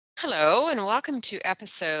Hello, and welcome to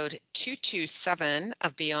episode 227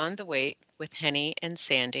 of Beyond the Weight with Henny and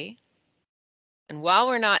Sandy. And while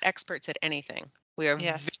we're not experts at anything, we are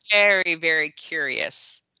Yes. very, very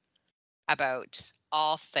curious about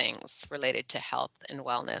all things related to health and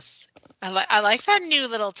wellness. I like that new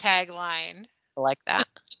little tagline. I like that.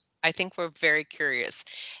 I think we're very curious.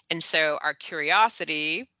 And so our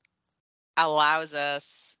curiosity allows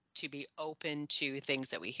us to be open to things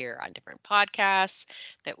that we hear on different podcasts,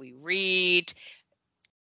 that we read,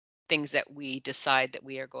 things that we decide that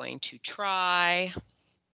we are going to try.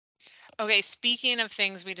 Okay, speaking of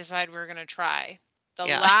things we decide we're going to try. The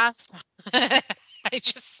Yeah. last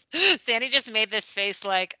Sandy just made this face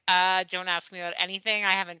like, don't ask me about anything.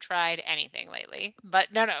 I haven't tried anything lately.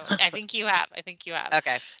 But no, I think you have. I think you have.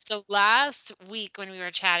 Okay. So last week when we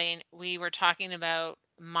were chatting, we were talking about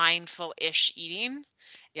mindful-ish eating.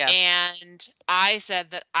 Yes. And I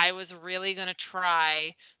said that I was really going to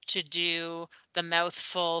try to do the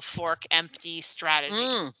mouthful, fork empty strategy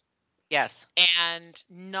Yes. and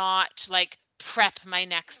not like prep my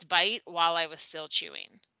next bite while I was still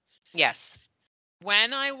chewing. Yes.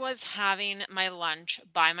 When I was having my lunch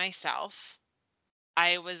by myself,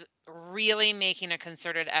 I was really making a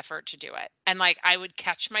concerted effort to do it. And like I would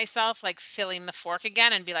catch myself like filling the fork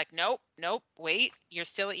again and be like, nope, wait, you're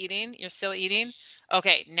still eating. You're still eating.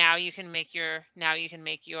 Okay, now you can make your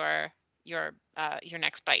your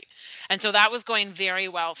next bite. And so that was going very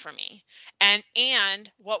well for me.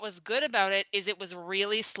 And what was good about it is it was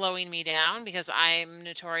really slowing me down because I'm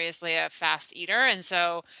notoriously a fast eater. And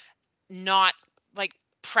so not like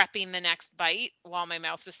prepping the next bite while my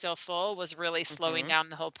mouth was still full was really slowing Hmm. down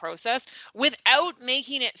the whole process without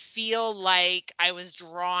making it feel like I was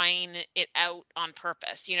drawing it out on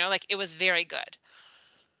purpose, like it was very good.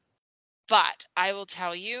 But I will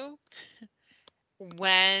tell you,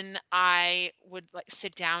 when I would like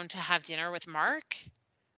sit down to have dinner with Mark,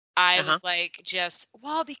 I Uh-huh. was like,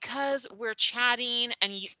 well, because we're chatting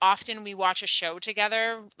and often we watch a show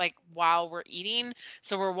together, like while we're eating.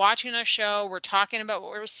 So we're watching a show, we're talking about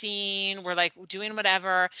what we're seeing, we're like doing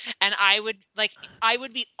whatever. And I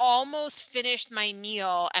would be almost finished my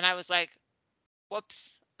meal. And I was like,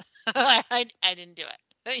 whoops, I didn't do it.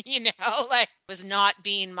 Like was not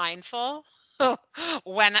being mindful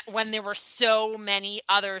when there were so many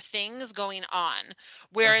other things going on.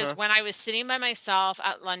 Whereas Uh-huh. when I was sitting by myself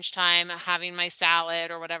at lunchtime having my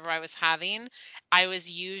salad or whatever I was having, I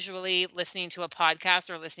was usually listening to a podcast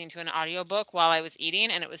or listening to an audiobook while I was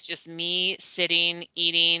eating, and it was just me sitting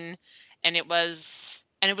eating, and it was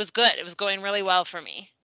good. It was going really well for me.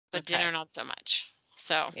 But Okay. dinner not so much.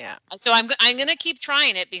 So Yeah. I'm gonna keep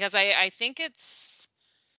trying it because I think it's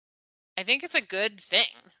a good thing.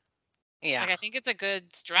 Yeah. Like I think it's a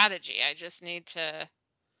good strategy. I just need to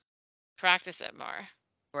practice it more.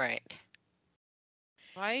 Right.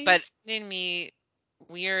 Why are you But sending me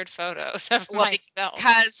weird photos of well, myself?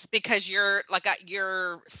 because you're like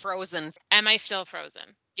you're frozen. Am I still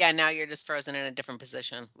frozen? Yeah, now you're just frozen in a different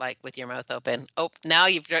position, like with your mouth open. Oh, now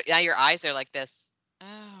your eyes are like this.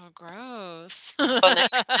 Oh, gross. Well,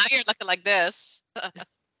 now you're looking like this.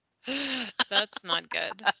 That's not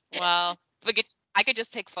good. Well, I could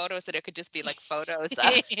just take photos and it could just be like photos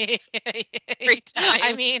of every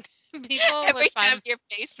I time. mean, people would Every time find your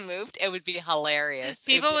face moved, it would be hilarious.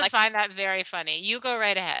 It would people be would like find that very funny. You go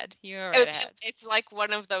right ahead. You go it right would be, ahead. it's like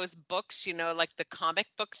one of those books, like the comic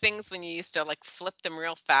book things when you used to like flip them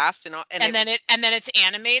real fast and it would And then it's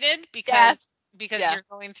animated yes. because Yeah, you're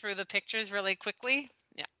going through the pictures really quickly.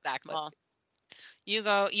 Yeah. exactly. Well, you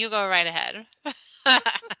go right ahead.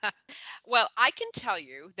 Well, I can tell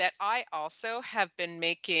you that I also have been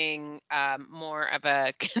making more of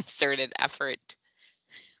a concerted effort.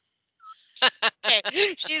 Okay.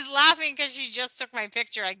 She's laughing because she just took my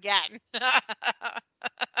picture again.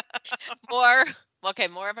 More okay,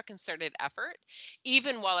 more of a concerted effort.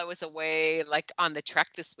 Even while I was away, like on the trek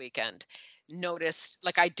this weekend, noticed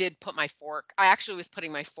like I did put my fork. I actually was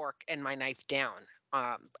putting my fork and my knife down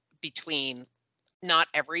between not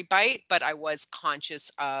every bite, but I was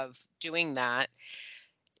conscious of doing that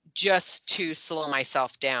just to slow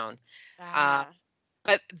myself down. Uh, Ah,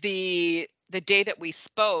 but the day that we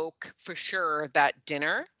spoke, for sure, that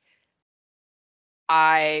dinner,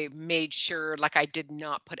 I made sure like I did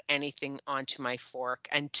not put anything onto my fork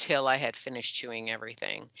until I had finished chewing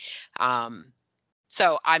everything. Um,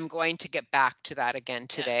 so I'm going to get back to that again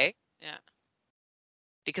yeah, today yeah.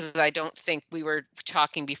 because I don't think we were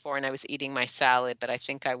talking before and I was eating my salad, but I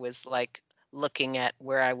think I was like looking at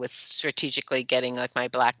where I was strategically getting like my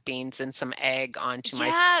black beans and some egg onto my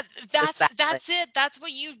Yeah, the salad. that's it. That's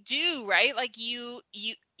what you do, right? Like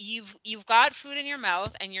you've got food in your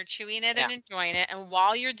mouth and you're chewing it Yeah. and enjoying it. And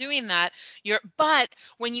while you're doing that, but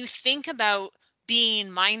when you think about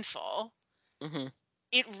being mindful, Hmm.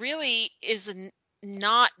 it really is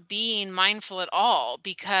not being mindful at all,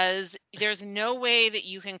 because there's no way that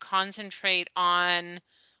you can concentrate on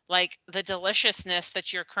like the deliciousness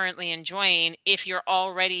that you're currently enjoying if you're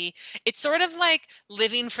already, it's sort of like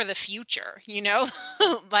living for the future, you know?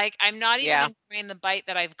 Like I'm not even Yeah. enjoying the bite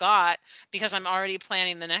that I've got because I'm already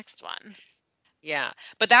planning the next one. Yeah.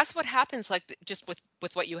 But that's what happens like just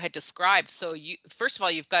with what you had described. So you first of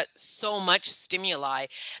all, you've got so much stimuli.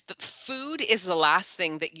 The food is the last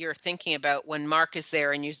thing that you're thinking about when Mark is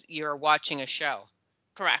there and you're watching a show.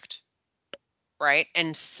 Correct. Right.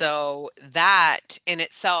 And so that in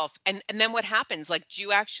itself, and then what happens? Like, do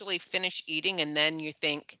you actually finish eating and then you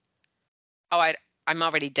think, oh, I'm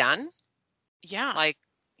already done? Yeah. Like,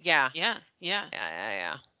 yeah, Yeah. Yeah. yeah,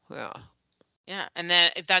 yeah, yeah. Yeah. Yeah. And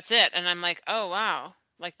then if that's it. And I'm like, oh wow.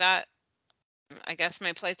 Like that, I guess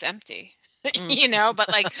my plate's empty. Mm. You know, but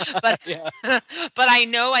like, but Yeah. but I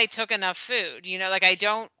know I took enough food, you know, like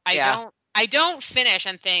Yeah. I don't finish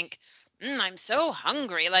and think, I'm so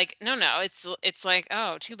hungry. Like, no, it's like,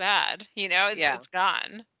 oh, too bad. You know, Yeah. it's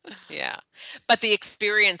gone. Yeah. But the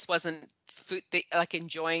experience wasn't food, like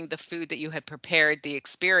enjoying the food that you had prepared. The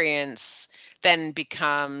experience then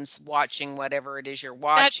becomes watching whatever it is you're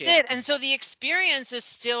That's watching. it. And so the experience is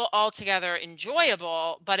still altogether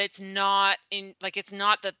enjoyable, but it's not in like it's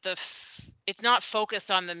not that it's not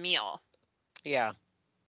focused on the meal, Yeah.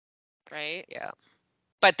 right? Yeah.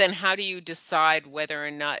 But then how do you decide whether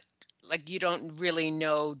or not, like, you don't really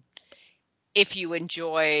know if you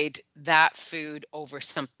enjoyed that food over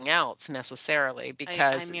something else necessarily I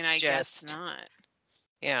because mean, it's I guess just, not.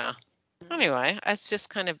 yeah. Mm. Anyway, that's just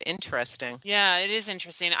kind of interesting. Yeah, it is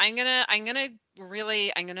interesting. I'm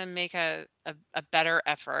gonna make a better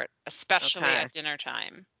effort, especially Okay. at dinner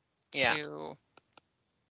time, Yeah. to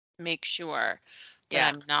make sure that Yeah.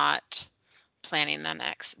 I'm not planning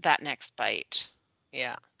that next bite.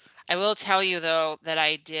 Yeah. I will tell you though that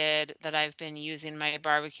I've been using my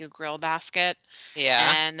barbecue grill basket,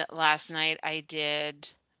 Yeah. and last night I did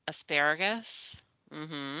asparagus.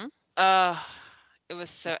 Mhm. Oh, it was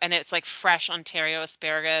so, and it's like fresh Ontario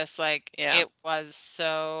asparagus. Like Yeah. it was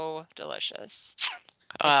so delicious.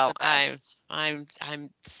 It's Well, the best. I'm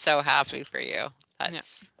so happy for you. Yeah.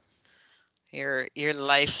 That's your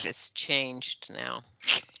life is changed now.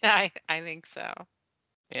 I think so.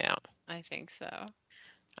 Yeah. I think so.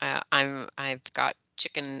 I've got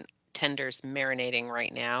chicken tenders marinating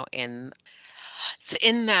right now, and it's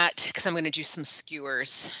in that because I'm going to do some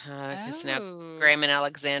skewers. Because now Oh. Graham and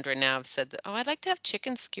Alexandra now have said that, oh, I'd like to have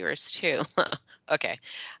chicken skewers too. Okay,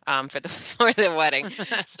 for the for the wedding.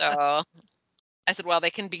 So I said, well, they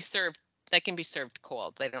can be served. They can be served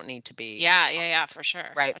cold. They don't need to be Yeah, hot, yeah, yeah, for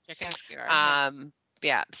sure. right. A chicken skewer. Yeah. Um,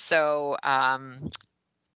 yeah. So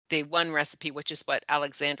the one recipe, which is what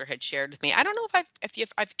Alexandra had shared with me. I don't know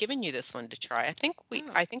if I've given you this one to try.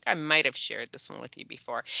 Oh, I think I might have shared this one with you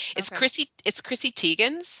before. okay. It's Chrissy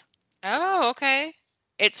Teigen's. Oh, okay.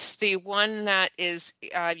 It's the one that is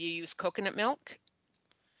you use coconut milk,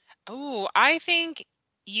 Oh, I think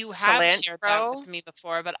you have shared that cilantro. with me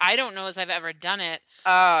before, but I don't know as I've ever done it.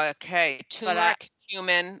 Oh, okay. But Turmeric,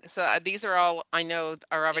 cumin. So these are all I know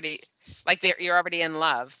are already like it's you're already in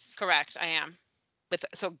love correct. I am. with.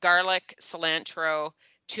 So garlic, cilantro,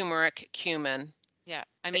 turmeric, cumin. Yeah.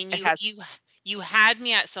 I It mean, it has, you had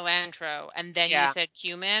me at cilantro and then you yeah, said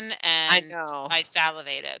cumin I and know. I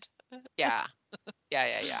salivated. Yeah. Yeah,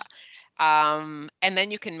 yeah, yeah. And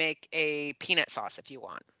then you can make a peanut sauce if you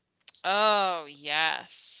want. Oh,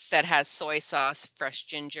 yes. That has soy sauce, fresh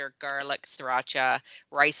ginger, garlic, sriracha,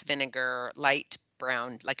 rice vinegar, light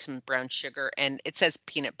brown, like some brown sugar, and it says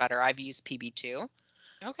peanut butter. I've used PB2,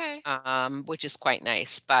 Okay. which is quite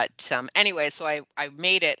nice. But anyway, so I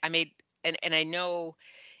made it. I made and I know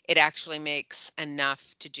it actually makes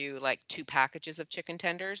enough to do like 2 packages of chicken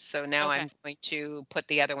tenders. So now Okay. I'm going to put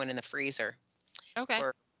the other one in the freezer Okay.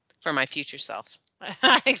 for for my future self.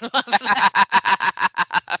 I love that.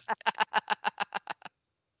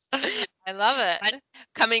 I love But it.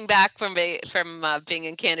 coming back being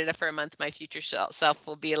in Canada for a month, my future self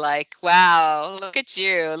will be like, "Wow, look at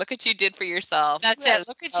you did for yourself. That's it.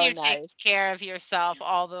 Look That's at so you taking nice." care of yourself Yeah,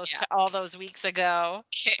 all those weeks ago.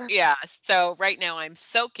 yeah. So right now I'm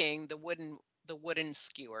soaking the wooden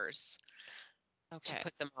skewers to Okay.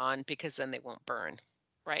 put them on because then they won't burn.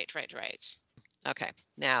 Right, right, right. Okay, That's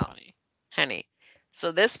now, funny. honey.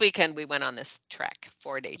 So this weekend we went on this trek,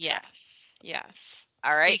 4-day trek. Yes. Yes.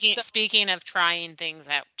 All right. Speaking of trying things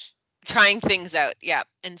out. Trying things out. Yeah.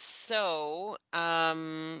 And so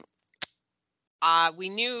we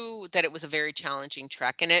knew that it was a very challenging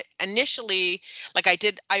trek. And it initially, like I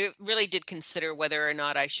really did consider whether or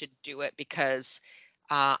not I should do it because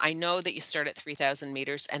I know that you start at 3,000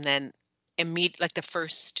 meters and then like the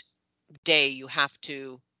first day you have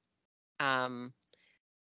to um,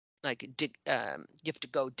 you have to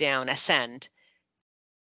go down, Yeah.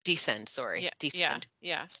 Yeah. descend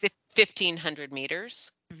Yeah. 1,500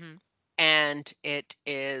 meters. Hmm. And it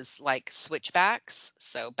is like switchbacks,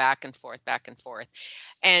 so back and forth,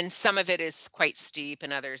 and some of it is quite steep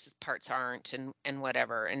and others parts aren't, and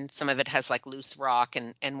whatever, and some of it has like loose rock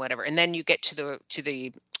and whatever, and then you get to the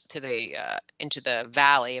into the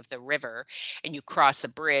valley of the river and you cross a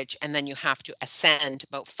bridge and then you have to ascend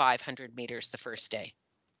about 500 meters the first day.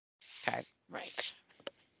 Okay. Right.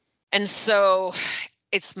 And so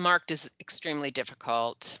it's marked as extremely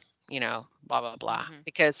difficult, blah blah blah, Hmm.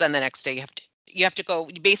 because then the next day you have to go.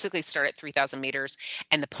 You basically start at 3,000 meters,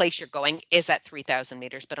 and the place you're going is at 3,000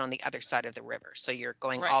 meters, but on the other side of the river. So you're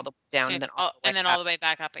going Right. all the way down So and then all the way and then all up, the way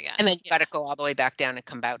back up again. and then you Yeah. got to go all the way back down and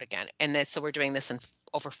come out again. And then so we're doing this in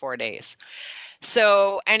over 4 days.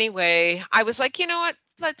 So anyway, I was like, you know what?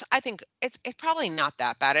 I think it's probably not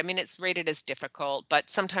that bad. I mean, it's rated as difficult, but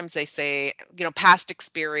sometimes they say, past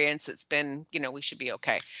experience, it's been, we should be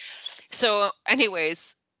okay. So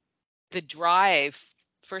anyways, the drive,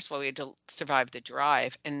 first of all, we had to survive the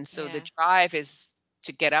drive. And so the Yeah. drive is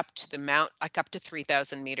to get up to the mount, like up to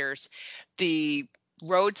 3,000 meters. The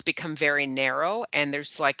roads become very narrow and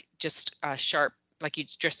there's like just a sharp, like you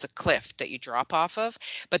just a cliff that you drop off of.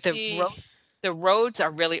 But Gee. the roads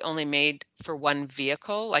are really only made for one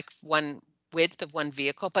vehicle, like one width of one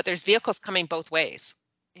vehicle, but there's vehicles coming both ways.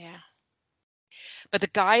 Yeah. But the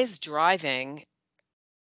guy is driving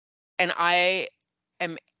and I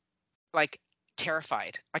am like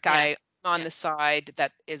terrified. Like Yeah. I'm on Yeah. the side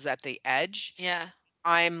that is at the edge. Yeah.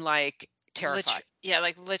 I'm like terrified. Yeah,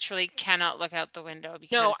 like literally cannot look out the window No,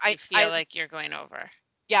 because I you I feel like was you're going over.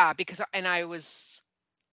 yeah, because and I was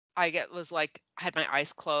like had my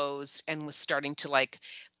eyes closed and was starting to like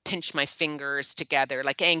pinch my fingers together,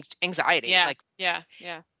 like anxiety, Yeah. like. Yeah.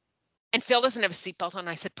 Yeah. And Phil doesn't have a seatbelt on.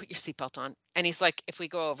 I said, put your seatbelt on. And he's like, if we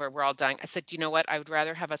go over, we're all dying. I said, you know what? I would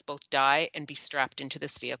rather have us both die and be strapped into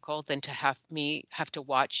this vehicle than to have me have to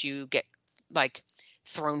watch you get like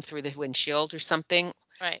thrown through the windshield or something.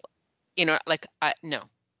 Right. Like, no.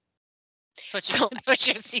 Put your So put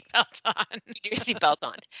your seatbelt on. put your seatbelt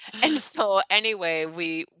on. And so anyway,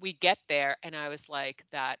 we get there and I was like,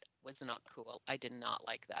 that was not cool. I did not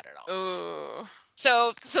like that at all. Ooh.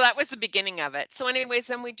 So that was the beginning of it. So anyways,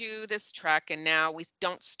 then we do this trek and now we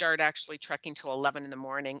don't start actually trekking till 11 in the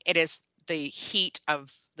morning. It is the heat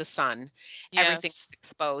of the sun. Everything's Yes.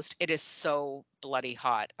 exposed. It is so bloody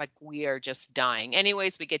hot. Like we are just dying.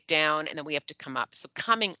 Anyways, we get down and then we have to come up. So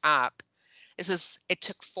coming up, it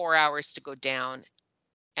took 4 hours to go down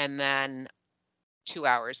and then 2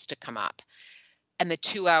 hours to come up. And the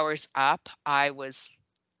 2 hours up, I was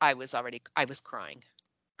crying.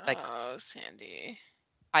 Like Oh, Sandy.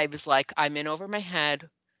 I was like, I'm in over my head.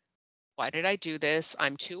 Why did I do this?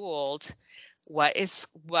 I'm too old.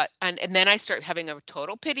 And then I start having a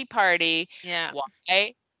total pity party. Yeah.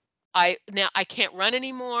 Why now I can't run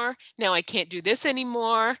anymore. Now I can't do this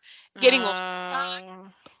anymore. Getting all sad. Oh,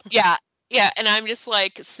 Yeah. Yeah. And I'm just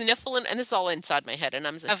like sniffling, and this is all inside my head. And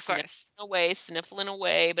I'm just of course. sniffling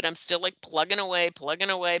away, but I'm still like plugging away, plugging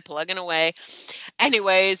away, plugging away.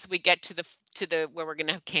 Anyways, we get to the where we're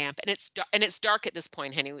gonna have camp, and it's dark at this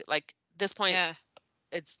point, Henny. Like this point, Yeah.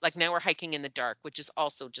 it's like now we're hiking in the dark, which is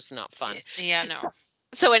also just not fun. Yeah, So, no.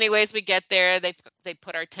 so anyways, we get there. They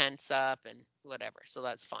put our tents up and whatever, so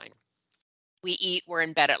that's fine. We eat. We're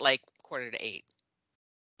in bed at like 7:45.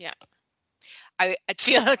 Yeah. I at,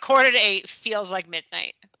 Feel 7:45 feels like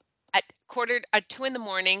midnight. at 2 in the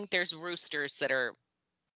morning. There's roosters that are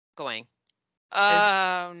going.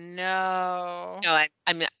 Oh no. No,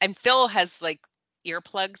 I'm Phil has like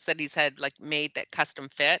earplugs that he's had like made that custom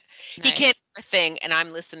fit. He can't Nice. hear a thing, and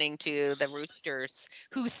I'm listening to the roosters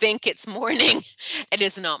who think it's morning. It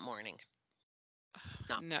is not morning.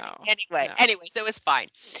 Not morning. No. Anyway, No. anyways, it was fine.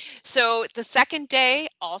 So the second day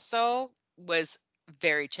also was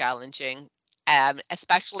very challenging,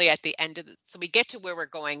 especially at the end of so we get to where we're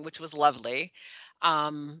going, which was lovely.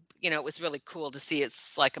 It was really cool to see.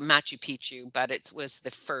 It's like a Machu Picchu, but it was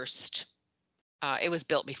the first. It was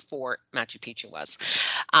built before Machu Picchu was,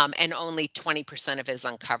 and only 20% of it is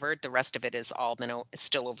uncovered. The rest of it is all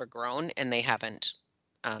still overgrown, and they haven't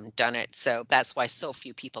done it. So that's why so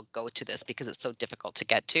few people go to this, because it's so difficult to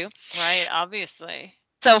get to. Right, obviously.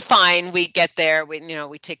 So fine, we get there, we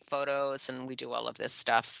take photos and we do all of this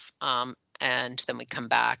stuff. And then we come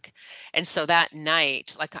back. And so that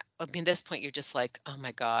night, like, I mean, this point, you're just like, oh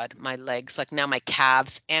my God, my legs, like now my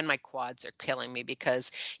calves and my quads are killing me,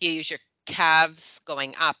 because you use your calves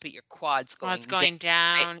going up, but your quads Well, it's going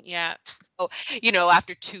down. going down. Yeah. So,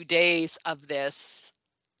 after 2 days of this,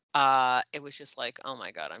 it was just like, oh my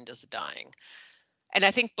God, I'm just dying. And I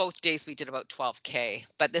think both days we did about 12K,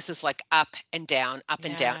 but this is like up and down, up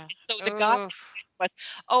and down. Yeah. And so the guy Oof. was,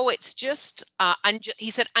 oh, it's just, he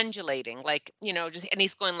said undulating, like, just, and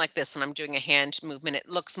he's going like this, and I'm doing a hand movement. It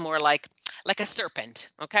looks more like a serpent.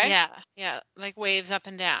 Okay. Yeah. Yeah. Like waves up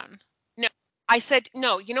and down. No, I said,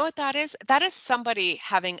 no, you know what that is? That is somebody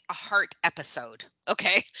having a heart episode.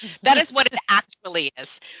 Okay. That is what it actually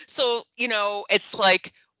is. So, it's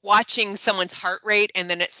like watching someone's heart rate, and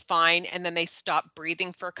then it's fine. And then they stop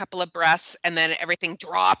breathing for a couple of breaths, and then everything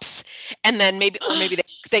drops. And then maybe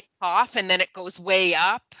they cough, and then it goes way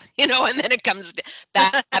up, and then it comes.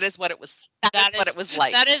 That is what it was. That is what it was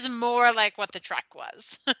like. That is more like what the trek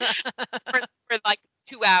was. for like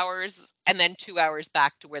 2 hours, and then 2 hours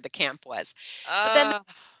back to where the camp was. But then,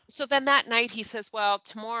 so then that night he says, well,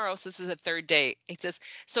 tomorrow, so this is a third day. He says,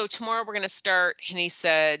 so tomorrow we're going to start. And he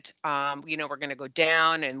said, we're going to go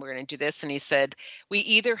down and we're going to do this. And he said, we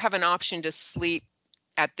either have an option to sleep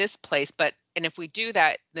at this place, and if we do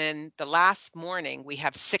that, then the last morning we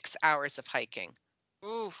have 6 hours of hiking.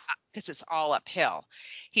 Oof. Because it's all uphill.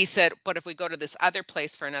 He said, but if we go to this other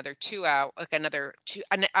place for another 2 hours, like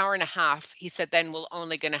an hour and a half, he said, then we're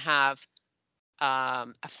only going to have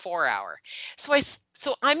a 4 hour.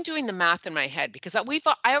 So I'm doing the math in my head, because I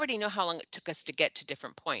already know how long it took us to get to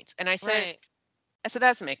different points. And I said, Right. that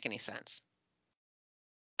doesn't make any sense.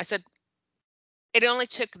 I said, it only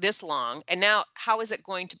took this long. And now how is it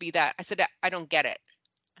going to be that? I said, I don't get it.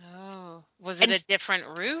 Oh, was it a different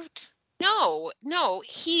route? No,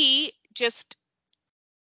 he just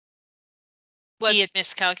He had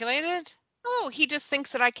miscalculated? Oh, he just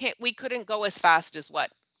thinks that we couldn't go as fast as what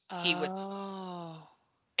he was. Oh.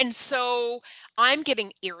 And so I'm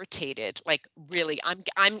getting irritated, like really,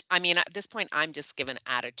 I mean, at this point, I'm just giving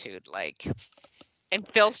attitude, like, and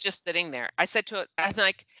Phil's just sitting there. I said to it, I'm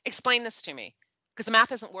like, explain this to me, because the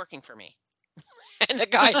math isn't working for me. And the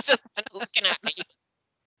guy's just kind of looking at me.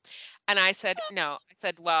 And I said, no, I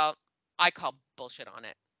said, well, I call bullshit on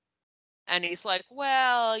it. And he's like,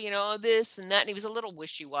 well, this and that. And he was a little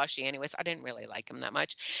wishy-washy anyways. I didn't really like him that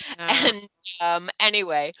much. And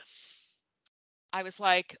anyway, I was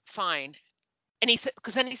like, fine. And he said,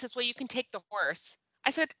 because then he says, well, you can take the horse.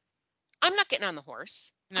 I said, I'm not getting on the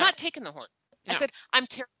horse. No. I'm not taking the horse. No. I said, I'm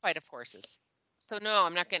terrified of horses. So no,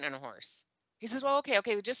 I'm not getting on a horse. He says, well, okay.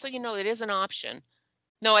 Just so you know, it is an option.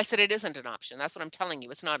 No, I said, it isn't an option. That's what I'm telling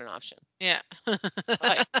you. It's not an option. Yeah.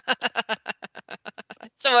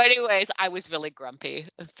 So anyways, I was really grumpy.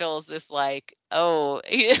 Phil's just like, oh,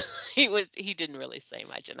 he didn't really say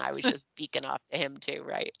much, and I was just beaking off to him too,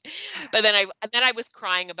 right? But then I was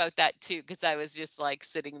crying about that too, because I was just like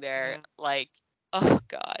sitting there like, oh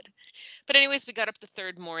God. But anyways, we got up the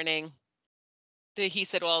third morning. He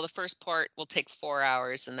said, well, the first part will take 4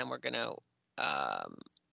 hours, and then we're gonna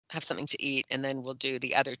have something to eat, and then we'll do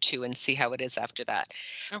the other 2 and see how it is after that.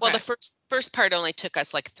 Okay. Well, the first part only took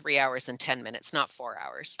us like 3 hours and 10 minutes, not 4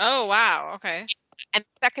 hours. Oh, wow. Okay. And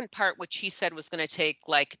the second part, which he said was going to take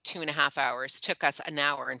like 2.5 hours, took us an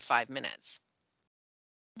hour and 5 minutes.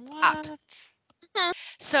 What? Up.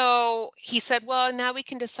 So he said, well, now we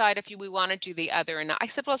can decide if we want to do the other. And I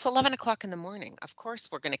said, well, it's 11 o'clock in the morning. Of course,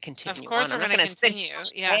 we're going to continue. Of course, we're going to continue.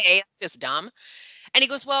 Yeah. Hey, that's just dumb. And he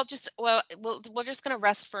goes, well, we're just going to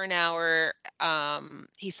rest for an hour.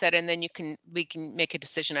 He said, and then we can make a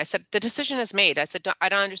decision. I said, the decision is made. I said, I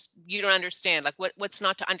don't understand. You don't understand. Like what's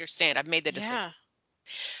not to understand? I've made the decision. Yeah.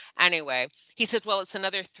 Anyway, he said, well, it's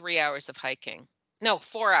another 3 hours of hiking. No,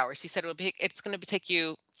 4 hours. He said, it's going to take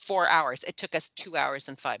you 4 hours. It took us 2 hours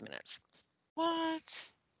and 5 minutes. What?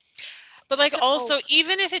 But like, also,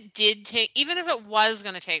 even if it was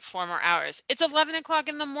going to take 4 more hours, it's 11 o'clock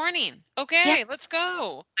in the morning. Okay, let's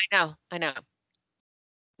go. I know.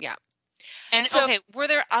 Yeah. And okay, were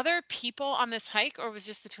there other people on this hike, or was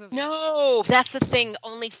just the two of you? No, that's the thing.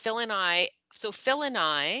 Only Phil and I. So Phil and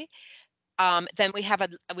I, then we have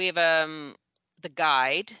the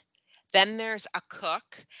guide. Then there's a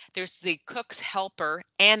cook, there's the cook's helper,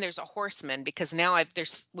 and there's a horseman because now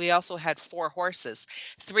we also had 4 horses.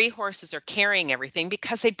 3 horses are carrying everything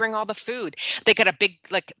because they bring all the food. They got a big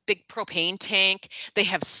propane tank. They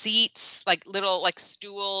have seats, like little like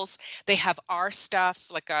stools. They have our stuff.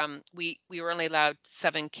 Like we were only allowed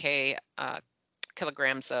 7K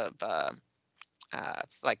kilograms of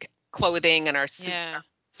like clothing and our Yeah.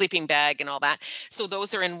 sleeping bag and all that. So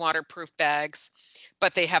those are in waterproof bags,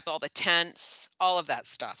 but they have all the tents, all of that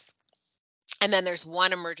stuff. And then there's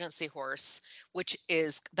one emergency horse, which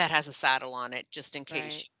is that has a saddle on it just in Right.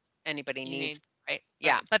 case anybody You needs, need right?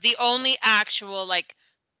 Yeah. right. But the only actual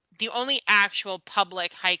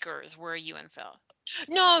public hikers were you and Phil.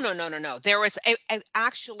 No, no, no, no, no. There was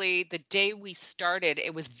actually the day we started,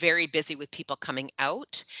 it was very busy with people coming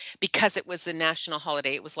out because it was a national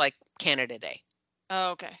holiday. It was like Canada Day.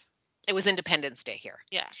 Oh, okay. It was Independence Day here.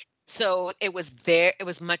 Yeah. So it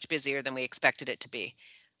was much busier than we expected it to be.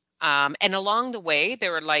 And along the way,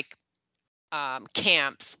 there were like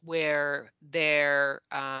camps where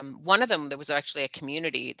one of them, there was actually a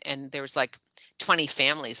community and there was like 20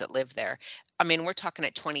 families that lived there. I mean, we're talking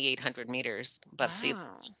at 2,800 meters above sea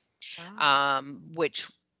Wow. Wow. which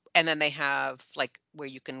and then they have like where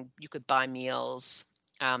you could buy meals.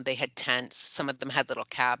 They had tents. Some of them had little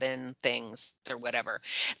cabin things or whatever.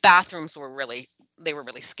 Bathrooms they were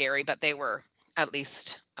really scary, but they were at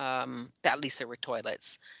least there were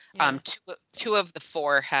toilets. Yeah. Two of the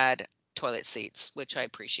 4 had toilet seats, which I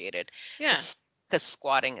appreciated Yeah. because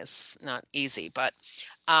squatting is not easy. But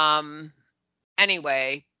um,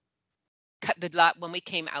 anyway, when we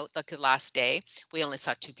came out like the last day, we only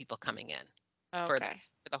saw 2 people coming in for Okay.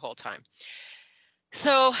 the whole time.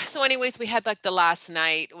 So anyways, we had like the last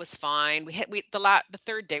night, it was fine. The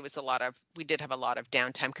third day was we did have a lot of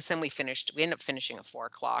downtime because then we ended up finishing at 4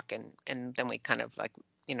 o'clock and then we kind of like,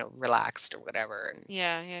 relaxed or whatever and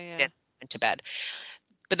Yeah, yeah, yeah. then went to bed.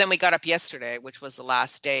 But then we got up yesterday, which was the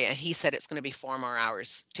last day, and he said it's going to be 4 more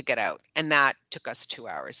hours to get out. And that took us 2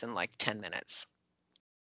 hours and like 10 minutes.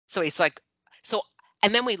 So he's like, so,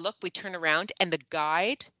 and then we turn around and the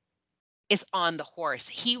guide is on the horse.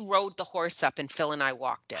 He rode the horse up and Phil and I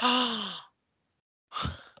walked it.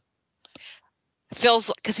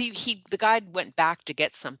 Phil's because the guide went back to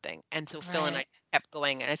get something. And so Phil and I Right. just kept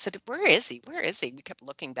going. And I said, where is he? Where is he? We kept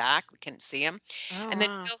looking back. We couldn't see him. Oh, And then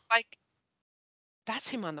wow. Phil's like, that's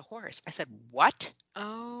him on the horse. I said, what?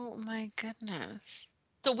 Oh my goodness.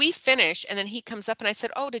 So we finish and then he comes up and I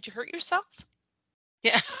said, oh, did you hurt yourself?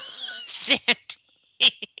 Yeah. Sandy.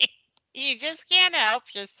 You just can't help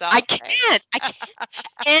I yourself. can't. I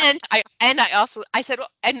can't. And I also I said, well,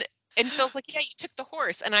 and Phil's like, yeah, you took the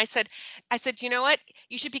horse. And I said, you know what?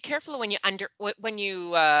 You should be careful when you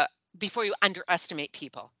before you underestimate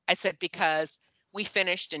people. I said because we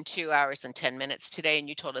finished in 2 hours and 10 minutes today, and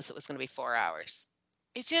you told us it was going to be 4 hours.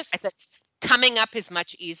 It just I said coming up is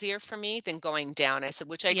much easier for me than going down. I said,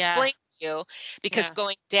 which I yeah, explained to you because yeah,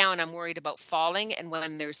 going down, I'm worried about falling, and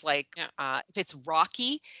when there's like yeah. if it's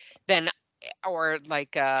rocky, then or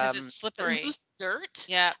like Because it's slippery. loose dirt,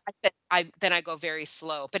 Yeah, I go very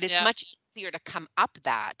slow. But it's yeah, much easier to come up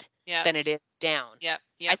that yeah, than it is down. yeah,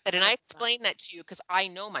 I yeah. said, and I 100%. explained that to you because I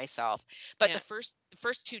know myself. But Yeah, the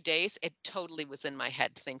first 2 days, it totally was in my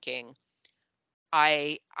head thinking,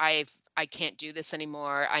 I can't do this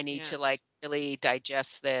anymore. I need yeah. to like really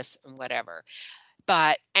digest this and whatever.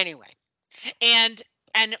 But anyway, And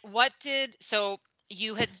what did so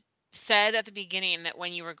you had said at the beginning that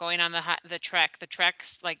when you were going on the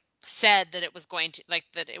treks like said that it was going to like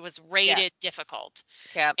that it was yeah, rated difficult.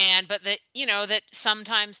 yeah, And but that that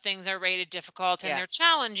sometimes things are rated difficult and yeah, they're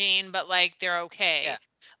challenging, but like they're yeah. okay.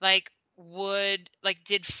 Like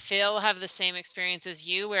did Phil have the same experience as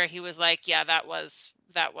you where he was like, yeah, that was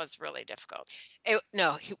really difficult.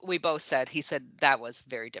 No, we both said, he said that was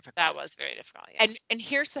very That difficult. was very difficult. Yeah. And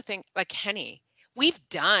here's the thing, like Henny, we've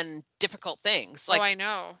done difficult things. Oh, Like, I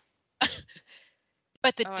know.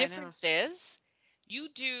 but the Oh, I know. difference is you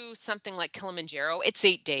do something like Kilimanjaro, it's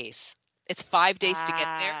 8 days. It's 5 days to get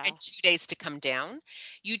there and Ah, 2 days to come down.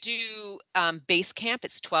 You do base camp,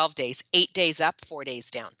 it's 12 days, 8 days up, 4 days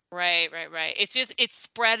down. right, right, right. It's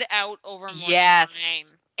spread out over more Yes.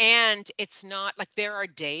 time. And it's not like there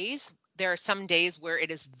are some days where it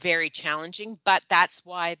is very challenging, but that's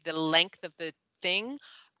why the length of the thing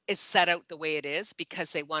is set out the way it is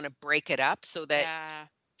because they want to break it up so that Yeah.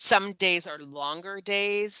 Some days are longer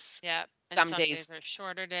days. Yeah. And Some some days days, are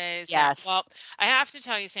shorter days. Yeah. yes. Well, I have to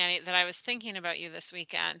tell you, Sandy, that I was thinking about you this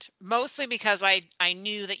weekend, mostly because I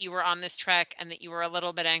knew that you were on this trek and that you were a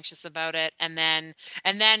little bit anxious about it. And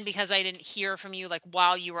then because I didn't hear from you like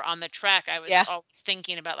while you were on the trek, I was Yeah. always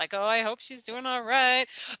thinking about like, oh, I hope she's doing all right.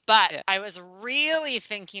 But Yeah. I was really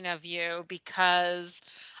thinking of you because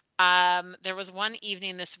there was one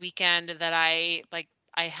evening this weekend that I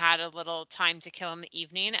had a little time to kill in the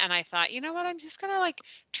evening, and I thought, you know what, I'm just gonna like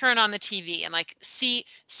turn on the TV and like see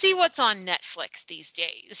what's on Netflix these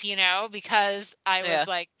days, because I Yeah. was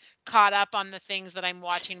like caught up on the things that I'm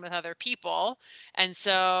watching with other people. And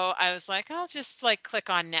so I was like, I'll just like click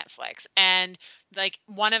on Netflix. And like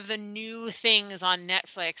one of the new things on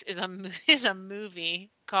Netflix is is a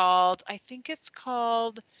movie called, I think it's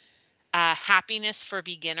called Happiness for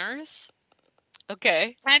Beginners.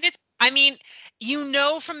 Okay. And it's, I mean,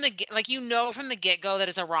 from the get-go that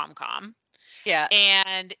it's a rom-com. Yeah.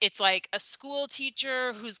 And it's like a school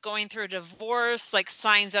teacher who's going through a divorce, like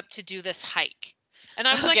signs up to do this hike. And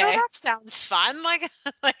I was like, oh, Okay. that sounds fun. Like,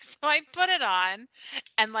 like, so I put it on.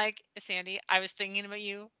 And like, Sandy, I was thinking about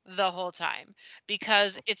you the whole time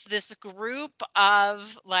because it's this group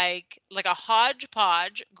of like a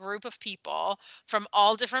hodgepodge group of people from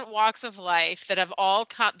all different walks of life that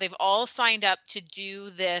they've all signed up to do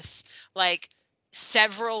this like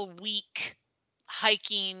several week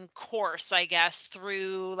hiking course, I guess,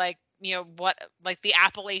 through like, what, like the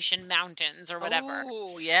Appalachian Mountains or whatever,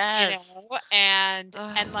 Oh, yes. and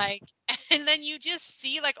Ugh. like, and then you just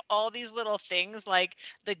see like all these little things, like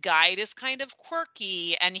the guide is kind of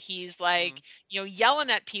quirky and he's like, Mm, yelling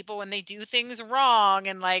at people when they do things wrong,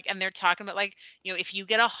 and like, and they're talking about like, if you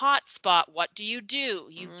get a hot spot, what do? You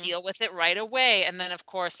mm. deal with it right away. And then of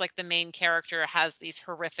course, like the main character has these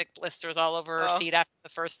horrific blisters all over her Oh. feet after the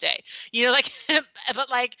first day, like, but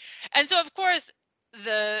like, and so of course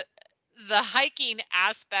the the hiking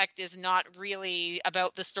aspect is not really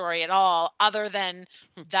about the story at all, other than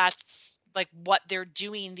that's like what they're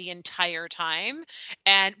doing the entire time.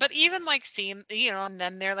 And but even like seeing, and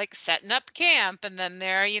then they're like setting up camp, and then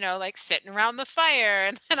they're, like sitting around the fire.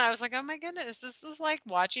 And then I was like, oh my goodness, this is like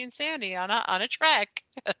watching Sandy on a trek.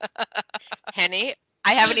 Henny,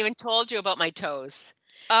 I haven't even told you about my toes.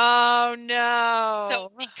 Oh So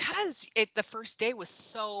no. because the first day was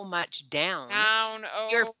so much down, Down.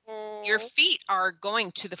 your your Oh feet are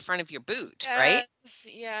going to the front of your boot, right? yes,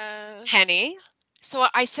 yes. Henny. So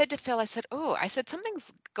I said to Phil, I said, "Oh, I said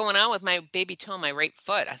something's going on with my baby toe on my right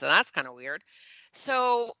foot." I said, "That's kind of weird."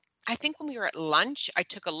 So I think when we were at lunch, I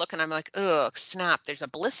took a look and I'm like, "Oh, snap, there's a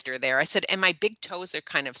blister there." I said, "And my big toes are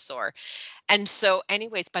kind of sore." And so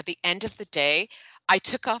anyways, by the end of the day, I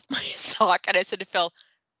took off my sock and I said to Phil,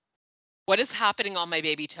 "What is happening on my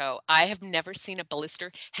baby toe? I have never seen a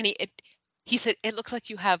blister." And he said, "It looks like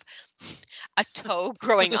you have a toe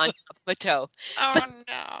growing on top of a toe." But Oh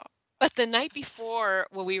no. but the night before,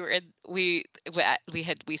 when we were in, we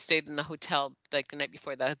stayed in the hotel like the night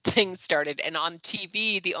before the thing started, and on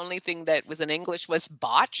TV, the only thing that was in English was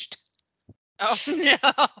botched. Oh no.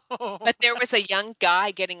 But there was a young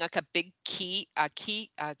guy getting like a big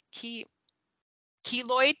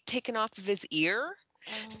keloid taken off of his ear.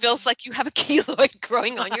 Feels Oh, like you have a keloid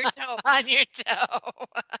growing on your toe. on your toe.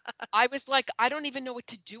 I was like, I don't even know what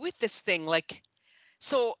to do with this thing. Like,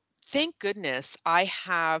 so thank goodness I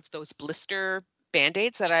have those blister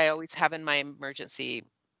band-aids that I always have in my emergency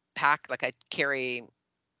pack. Like I carry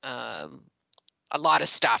um, a lot of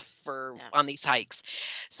stuff for Yeah. on these hikes.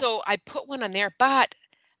 So I put one on there, but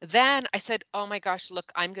then I said, "Oh my gosh,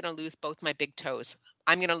 look, I'm going to lose both my big toes.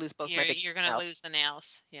 I'm going to lose both my big You're gonna nails." lose the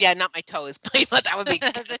nails. Yeah. Yeah, not my toes, but that would be The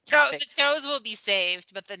catastrophic. toes will be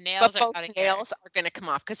saved, but the But nails are both out of here. nails are going to come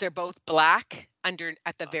off because they're both black under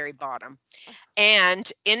at the very bottom.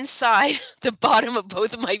 And inside the bottom of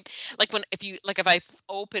both of my, like when if I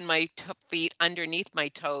open my feet underneath my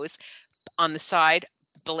toes on the side,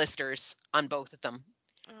 blisters on both of them.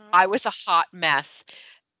 I Oh. was a hot mess.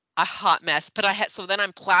 But I had, so then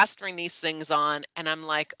I'm plastering these things on, and I'm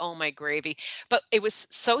like, oh my gravy. But it was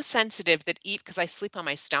so sensitive that because I sleep on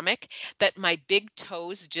my stomach, that my big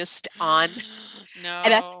toes just on,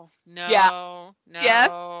 and that's No, yeah, no, yeah,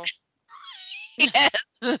 no. yes.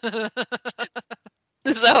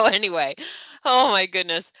 So anyway, oh my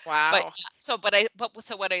goodness. But Wow. yeah, so what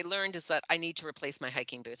I learned is that I need to replace my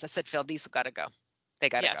hiking boots. I said, Phil, these got to go. They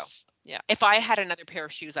got to go. Yes. Yeah. If I had another pair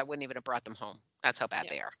of shoes, I wouldn't even have brought them home. That's how bad Yeah.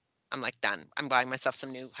 they are. I'm like done. I'm buying myself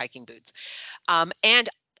some new hiking boots. And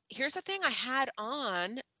here's the thing: I had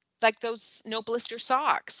on like those no blister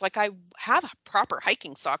socks. Like I have proper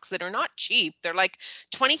hiking socks that are not cheap. They're like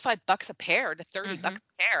 $25 a pair to $30 Mm-hmm.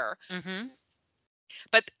 a pair, Mm-hmm.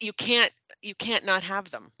 but you can't not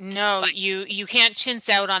have them. No, Like, you can't chintz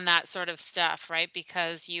out on that sort of stuff, right?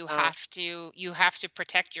 Because oh, you have to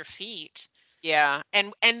protect your feet. yeah.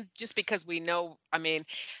 And just because we know, I mean,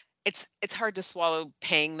 it's hard to swallow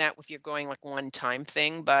paying that if you're going like one time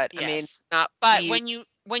thing, but I mean, Yes. not But we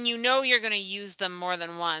when you know you're going to use them more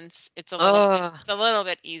than once, oh, it's a little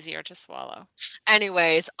bit easier to swallow.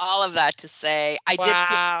 anyways, all of that to say, I did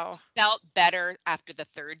Wow. felt better after the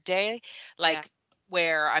third day, Yeah. like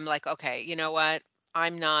where I'm like, okay, you know what?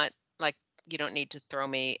 I'm not like you don't need to throw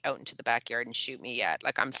me out into the backyard and shoot me yet.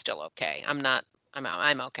 Like I'm still okay. I'm not.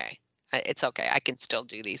 I'm okay. It's okay. I can still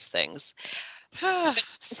do these things.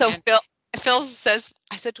 So San- Phil says,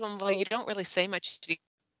 I said to him, well, you don't really say much.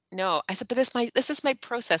 No, I said, but this is my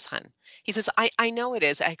process, hun. He says, I know it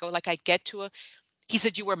is. I go like I get to a. He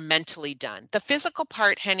said you were mentally done. The physical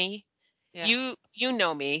part, Henny, yeah. you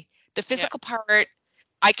know me. The Yeah. physical part,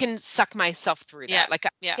 I can suck myself through Yeah. that. Like I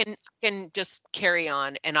Yeah. can just carry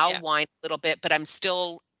on and I'll Yeah. whine a little bit, but I'm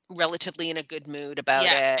still relatively in a good mood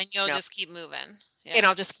about Yeah. it. And you'll just keep moving. And Yeah.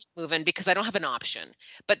 I'll just keep moving because I don't have an option.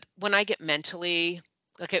 But when I get mentally,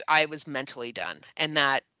 like I was mentally done, and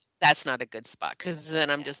Yeah. that's not a good spot because then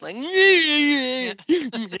I'm Yeah. just like, Yeah.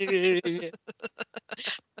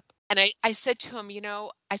 and I said to him,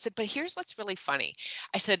 I said, but here's what's really funny.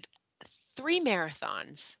 I said, 3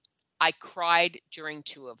 marathons, I cried during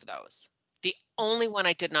 2 of those. The only one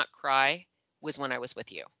I did not cry was when I was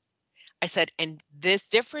with you. I said, and this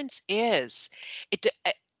difference is,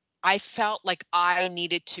 I felt like I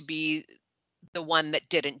needed to be the one that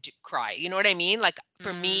didn't cry. You know what I mean? Like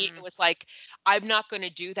for me, it Mm. was like, I'm not going to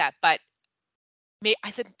do that. But I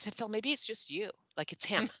said to Phil, maybe it's just you. Like it's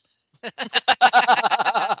him.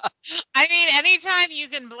 I mean, anytime you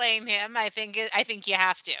can blame him, I think you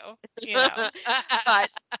have to, you know.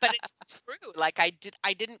 but it's true. Like I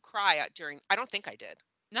didn't cry during. I don't think I did.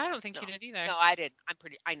 No, I don't think No, you did either. no, I didn't.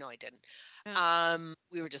 I know I didn't. Yeah.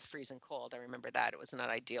 We were just freezing cold. I remember that it was not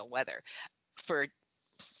ideal weather for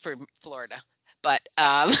for Florida, but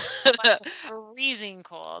Like freezing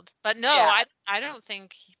cold. But no, yeah, I don't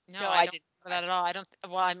think no, no, I I don't didn't remember cry. that at all. I don't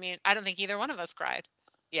well, I mean, I don't think either one of us cried.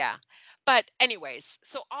 Yeah. But anyways,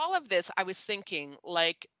 so all of this, I was thinking,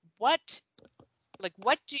 what,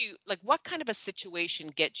 what kind of a situation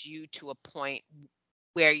gets you to a point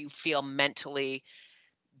where you feel mentally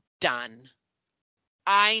done?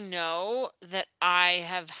 I know that I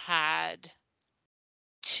have had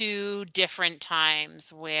two different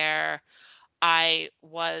times where I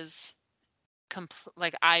was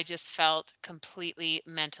like I just felt completely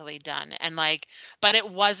mentally done, and like, but I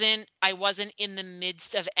wasn't in the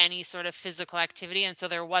midst of any sort of physical activity, and so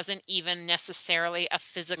there wasn't even necessarily a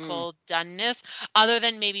Mm, physical doneness other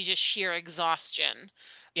than maybe just sheer exhaustion,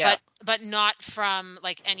 yeah. but not from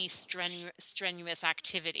like any strenuous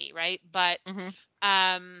activity, right? Hmm.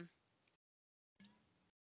 Um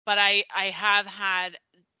but I have had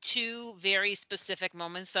two very specific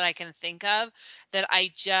moments that I can think of that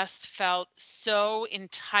I just felt so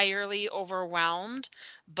entirely overwhelmed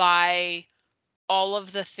by all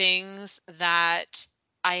of the things that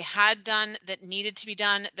I had done that needed to be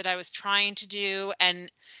done, that I was trying to do,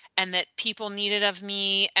 and that people needed of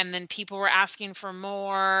me, and then people were asking for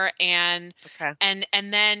more, Okay. and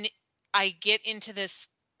then I get into this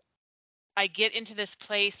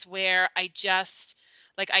place where I just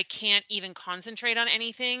like I can't even concentrate on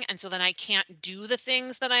anything, and so then I can't do the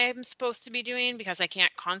things that I am supposed to be doing because I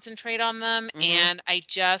can't concentrate on them, Hmm. and I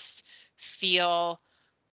just feel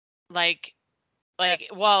like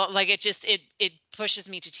well, like it pushes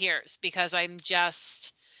me to tears because I'm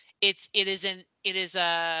just it is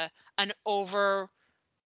a an over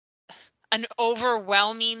an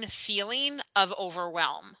overwhelming feeling of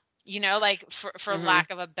overwhelm, like for Hmm. lack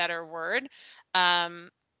of a better word. um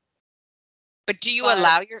But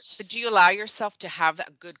but do you allow yourself to have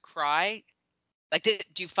a good cry? Like, do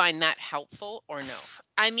you find that helpful or no?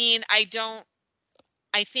 I mean,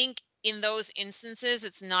 I think in those instances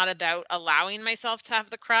it's not about allowing myself to have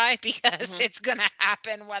the cry because Hmm. it's going to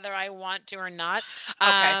happen whether I want to or not.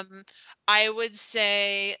 Okay. I would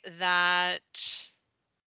say that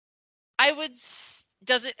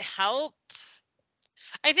does it help?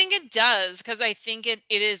 I think it does because I think it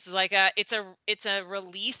is like it's a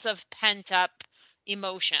release of pent up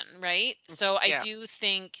emotion, right? So I Yeah. do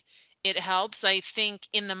think it helps. I think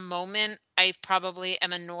in the moment I probably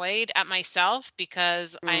am annoyed at myself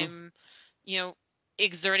because Mm, I'm, you know,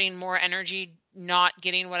 exerting more energy not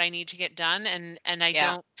getting what I need to get done, and I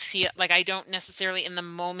Yeah. don't feel like I don't necessarily in the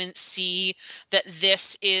moment see that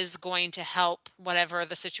this is going to help whatever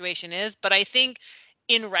the situation is. But I think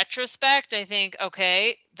in retrospect, I think,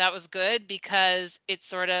 okay, that was good because it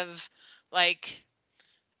sort of like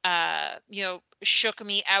shook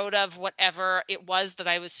me out of whatever it was that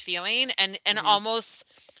I was feeling, and Hmm. almost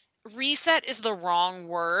reset is the wrong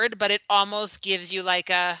word, but it almost gives you like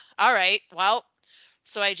a, all right, well,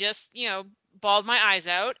 so I just, bawled my eyes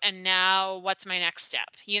out, and now what's my next step?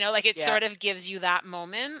 Like it Yeah. sort of gives you that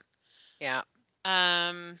moment. Yeah.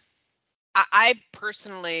 Um, I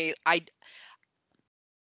personally,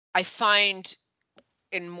 I find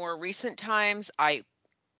in more recent times, I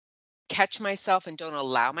catch myself and don't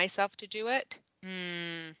allow myself to do it.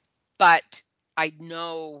 mm, But I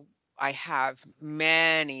know I have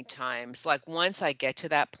many times, like once I get to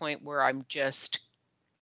that point where I'm just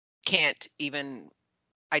can't even,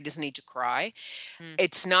 I just need to cry. mm,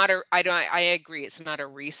 It's not a, I agree, it's not a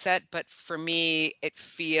reset, but for me, it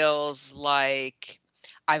feels like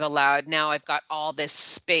now I've got all this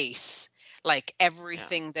space, like yeah.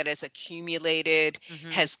 everything that has accumulated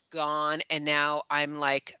Hmm. has gone. And now I'm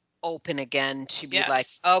like open again to be like,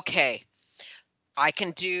 Yes. okay, I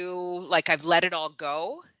can do, like, I've let it all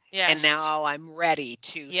go. And Yes. now I'm ready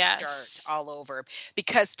to start Yes. all over.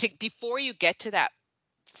 Because before you get to that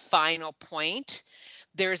final point,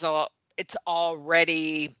 there's a, it's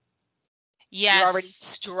already, you're already Yes.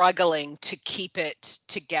 struggling to keep it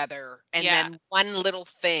together. And Yeah. then one little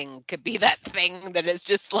thing could be that thing that is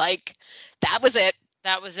just like, that was it.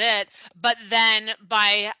 That was it. But then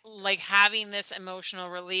by like having this emotional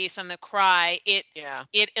release and the cry, it Yeah,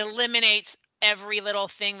 it eliminates every little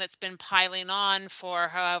thing that's been piling on for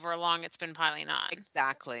however long it's been piling on.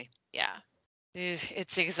 exactly. Yeah.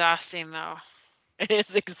 It's exhausting though. It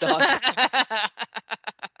is exhausting.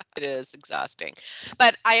 It is exhausting.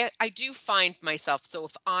 But I do find myself, so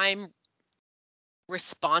if I'm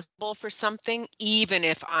responsible for something, even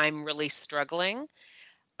if I'm really struggling,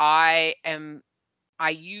 I am, I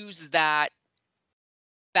use that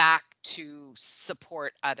back to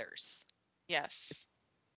support others. Yes.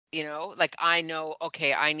 Like I know,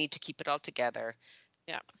 okay, I need to keep it all together,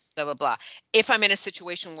 Yeah. blah, blah, blah. If I'm in a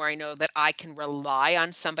situation where I know that I can rely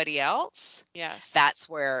on somebody else, Yes. that's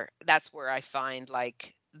where I find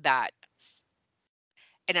like that. Yes.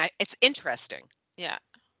 And it's interesting Yeah.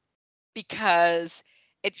 because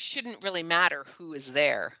it shouldn't really matter who is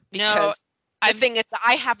there, No, because the I'm thing is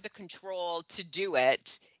I have the control to do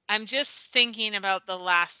it. I'm just thinking about the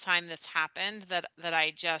last time this happened that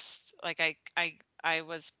I just like I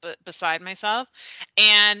was beside myself,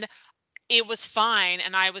 and it was fine,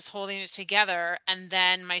 and I was holding it together, and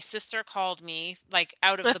then my sister called me like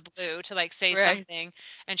out of the blue to like say Right. something,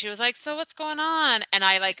 and she was like, "So what's going on?" And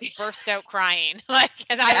I like burst out crying like,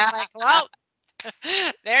 and I was Yeah. like, "Well,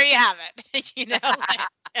 there you have it." Like,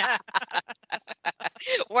 yeah.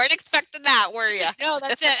 Weren't expecting that, were you? No,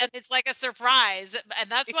 that's it, and it's like a surprise, and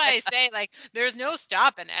that's why I say, like, there's no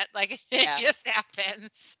stopping it, like, it Yeah. just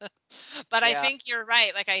happens. But I Yeah. think you're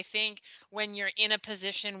right, like, I think when you're in a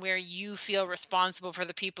position where you feel responsible for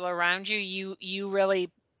the people around you, you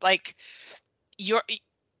really, like, you're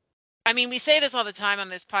I mean, we say this all the time on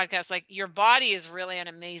this podcast, like your body is really an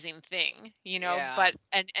amazing thing, Yeah. but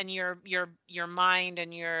and your mind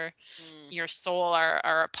and Mm. your soul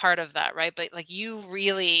are a part of that, right? But like you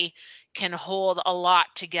really can hold a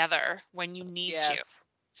lot together when you need to. Yes,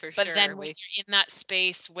 for But sure. then when you're in that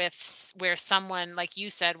space with where someone, like you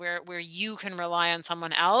said, where you can rely on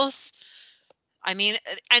someone else, I mean,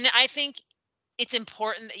 and I think it's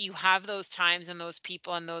important that you have those times and those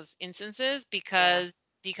people and those instances Yeah.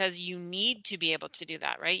 because you need to be able to do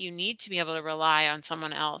that, right? You need to be able to rely on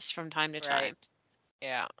someone else from time to Right. time.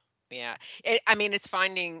 Yeah. Yeah. I mean, it's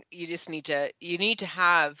finding, you need to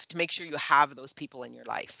have to make sure you have those people in your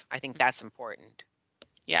life. I think Mm. that's important,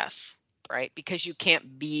 Yes. right? Because you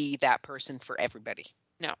can't be that person for everybody,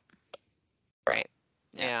 No. right?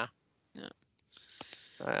 Yeah. Yeah. No.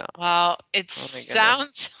 Well, Well, it oh my goodness.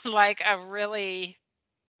 sounds like a really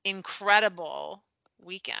incredible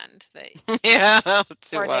weekend that Yeah,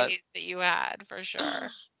 it 4 days was. that you had for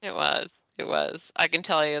sure. It was. It was. I can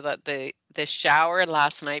tell you that the shower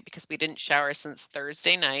last night, because we didn't shower since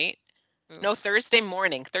Thursday night. No, Oof. Thursday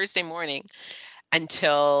morning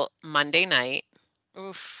until Monday night.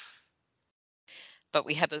 Oof. But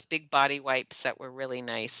we had those big body wipes that were really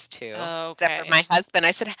nice too. Except for Okay. my husband,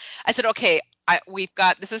 I said, okay, we've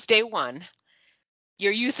got, this is day one.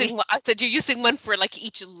 You're We using I said, you're using one for like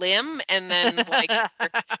each limb, and then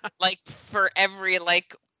like for every like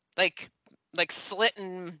slit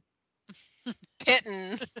and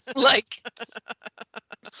Pitten. Like,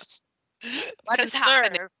 what is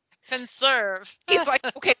happening? Conserve. Conserve. He's like,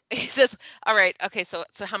 okay. He says, all right. Okay. So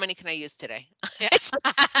how many can I use today? Yeah. It's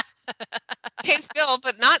okay, Phil,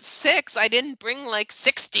 but not 6. I didn't bring like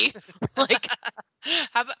 60. Like,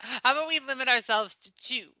 How about we limit ourselves to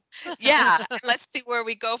 2? yeah. And let's see where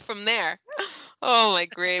we go from there. Oh my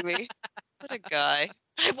gravy. What a guy.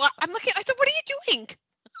 I'm looking. I said, what are you doing?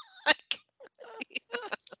 Like,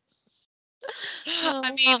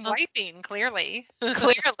 I mean, oh, wiping, clearly.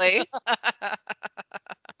 clearly.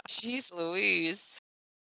 Jeez Louise.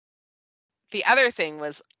 The other thing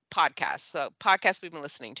was podcasts. So podcasts we've been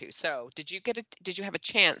listening to. So did you have a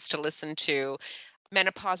chance to listen to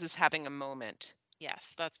Menopause is Having a Moment?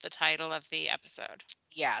 Yes, that's the title of the episode.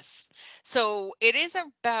 Yes. So it is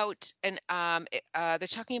about they're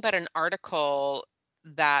talking about an article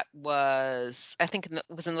that was, I think,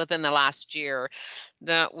 within the last year,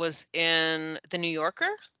 that was in the New Yorker.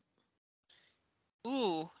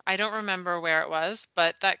 Ooh, I don't remember where it was,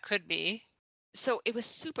 but that could be. So it was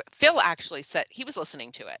super. Phil actually said he was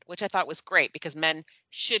listening to it, which I thought was great because men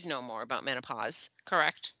should know more about menopause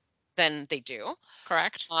Correct. than they do.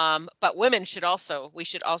 Correct. But we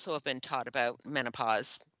should also have been taught about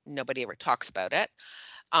menopause. Nobody ever talks about it.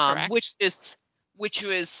 Which Correct. was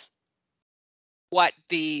what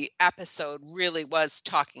the episode really was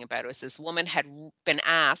talking about. Was this woman had been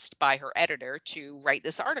asked by her editor to write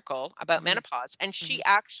this article about Mhm. menopause, and she Mhm.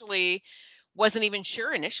 actually wasn't even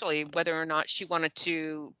sure initially whether or not she wanted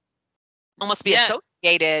to almost be Yeah.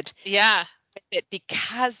 associated Yeah. with it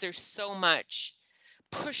because there's so much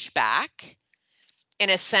pushback in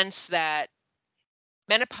a sense that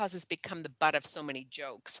menopause has become the butt of so many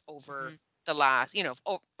jokes over Mhm. the last,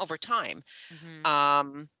 over time. Mhm.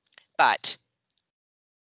 Um, but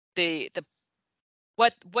the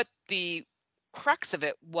what the crux of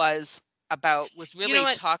it was about was You know really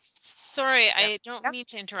what? talk. Sorry, Yeah, I don't yeah, mean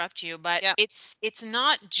to interrupt you, but yeah. it's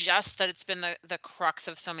not just that it's been the crux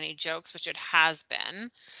of so many jokes, which it has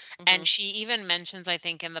been. Hmm. And she even mentions, I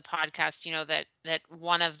think, in the podcast, that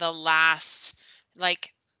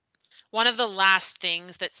like one of the last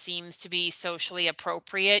things that seems to be socially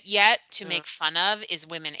appropriate yet to uh, make fun of is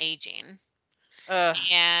women aging. uh,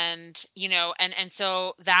 And, and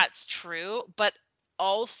so that's true, but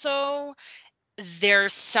also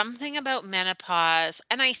there's something about menopause,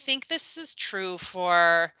 and I think this is true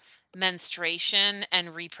for menstruation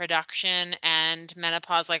and reproduction and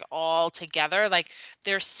menopause, like all together. Like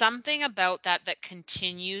there's something about that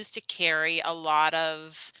continues to carry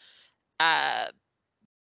uh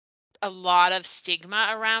a lot of stigma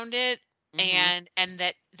around it, hmm. and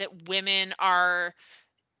that women are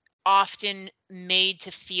often made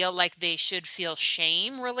to feel like they should feel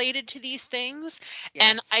shame related to these things.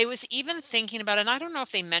 And Yes. I was even thinking about it, and I don't know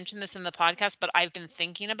if they mentioned this in the podcast, but I've been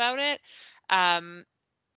thinking about it. Um,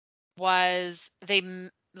 was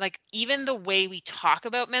like even the way we talk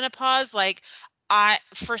about menopause, like I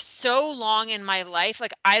for so long in my life,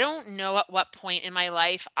 like I don't know at what point in my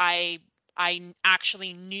life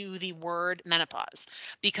actually knew the word menopause,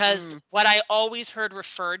 because Mm, what I always heard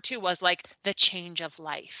referred to was like the change of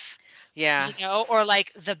life, yes. or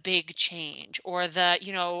like the big change, or or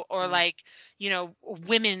Mm, like,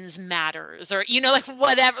 women's matters, or, like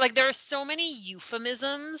whatever. Like there are so many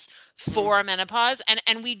euphemisms mm, for menopause,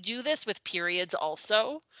 and we do this with periods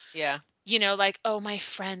also, yeah. like, oh, my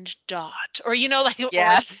friend Dot, or, like, or,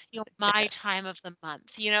 Yes. my time of the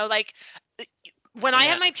month, like uh, when I Yeah.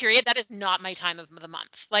 have my period, that is not my time of the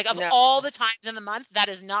month. Like of No. all the times in the month, that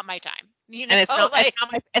is not my time. And it's not Like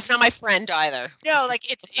it's not my friend either. no, like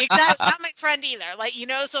it's exactly not my friend either. Like,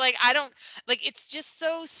 so like I don't like it's just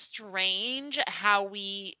so strange how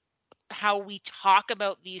we talk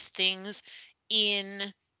about these things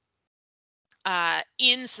in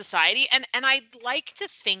in society, and I'd like to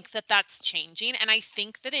think that that's changing, and I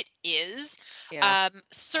think that it is. Yeah.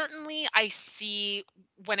 Certainly I see,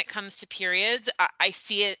 when it comes to periods, I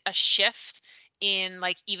see a shift in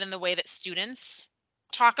like even the way that students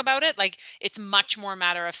talk about it. Like it's much more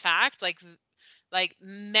matter of fact. Like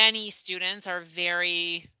many students are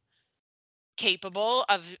very capable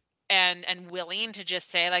of and willing to just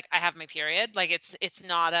say, like, I have my period. Like it's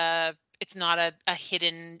not a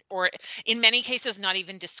hidden, or in many cases not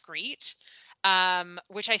even discreet,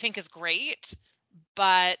 which I think is great,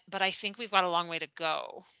 but I think we've got a long way to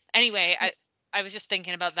go. Anyway, I was just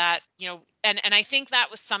thinking about that, and I think that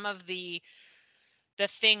was some of the the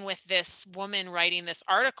thing with this woman writing this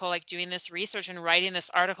article, like doing this research and writing this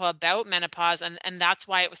article about menopause, and that's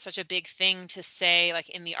why it was such a big thing to say, like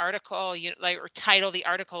in the article, you like, or title the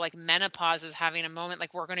article like menopause is having a moment,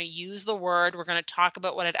 like we're going to use the word, we're going to talk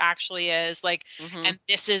about what it actually is, like, Hmm. and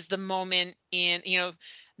this is the moment in,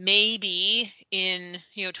 maybe in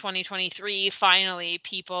 2023 finally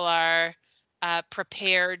people are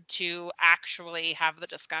prepared to actually have the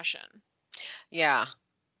discussion. Yeah.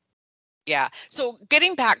 Yeah. So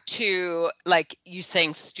getting back to like you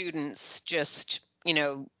saying students just,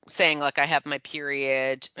 saying like I have my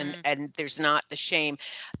period and there's not the shame.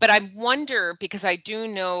 But I wonder because I do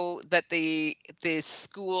know that the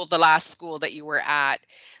last school that you were at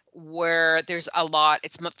where there's a lot,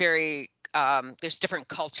 it's very there's different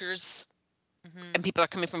cultures Mm-hmm. and people are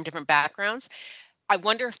coming from different backgrounds. I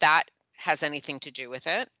wonder if that has anything to do with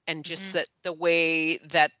it and just Mm-hmm. that the way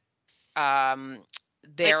that um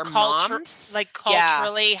Like their moms. Yeah,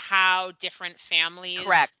 culturally, how different families.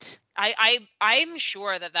 correct. I'm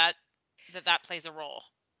sure that plays a role.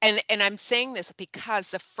 And I'm saying this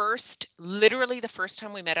because literally the first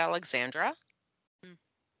time we met Alexandra, Mm.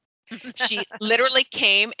 she literally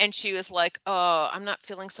came and she was like, "Oh, I'm not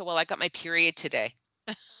feeling so well. I got my period today."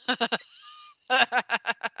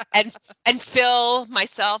 And and Phil,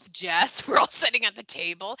 myself, Jess, we're all sitting at the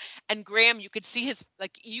table, and Graham, you could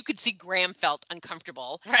see Graham felt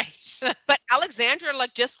uncomfortable. Right. But Alexandra,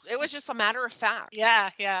 like, just it was just a matter of fact. Yeah,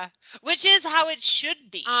 yeah. Which is how it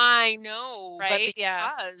should be, I know, but right?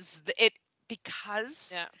 Yeah.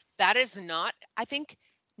 because Yeah. that is not, I think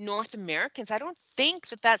North Americans, I don't think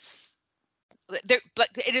that that's there, but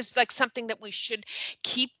it is like something that we should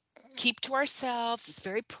keep keep to ourselves. It's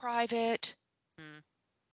very private. Mm,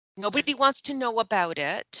 Nobody wants to know about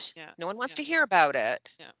it. yeah. No one wants Yeah. to hear about it.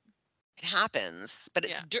 Yeah. It happens, but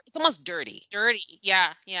Yeah. it's almost dirty. Dirty.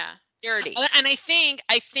 Yeah. Yeah. Dirty. And I think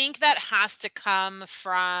that has to come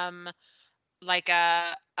from like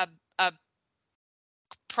a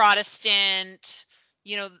Protestant,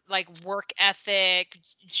 like work ethic,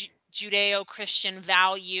 Judeo-Christian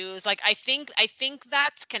values. Like I think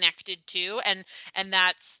that's connected too, and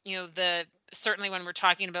that's the certainly when we're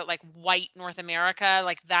talking about like white North America,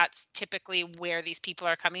 like that's typically where these people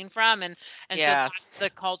are coming from, and so that's Yes. the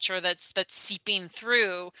culture that's seeping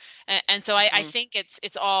through, and so I Mhm. think it's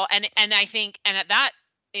all, and I think, and at that,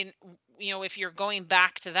 in if you're going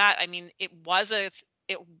back to that, I mean it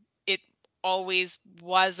it always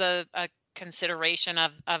was a consideration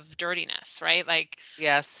of dirtiness, right? Like,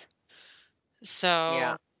 Yes. Yeah.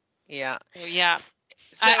 so Yeah. yeah. S-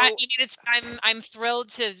 I So mean, I'm thrilled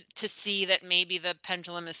to see that maybe the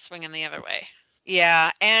pendulum is swinging the other way.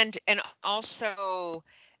 yeah, and also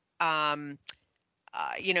um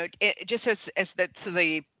it just as that so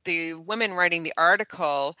the women writing the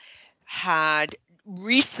article had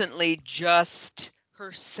recently just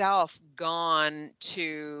herself gone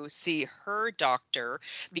to see her doctor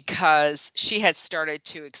because she had started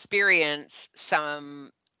to experience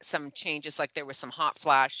some changes, like there was some hot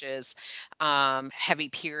flashes, heavy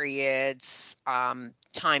periods,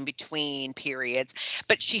 time between periods,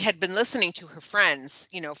 but she had been listening to her friends,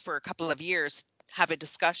 for a couple of years have a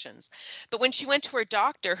discussions. But when she went to her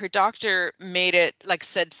doctor made it like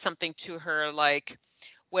said something to her like,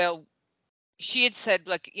 well, she had said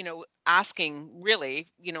like, asking really,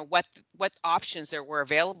 what options there were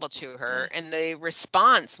available to Yeah. her. And the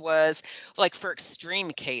response was like for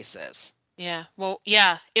extreme cases. Yeah. Well,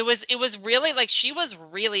 yeah, it was really like she was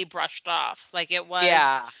really brushed off. Like it was,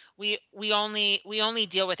 Yeah. we only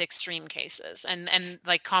deal with extreme cases, and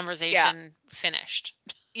like Yeah. conversation finished.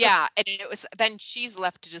 Yeah. And it was then she's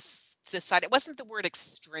left to just decide. It wasn't the word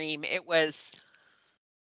extreme. It was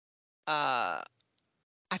uh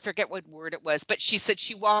I forget what word it was, but she said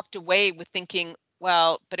she walked away with thinking,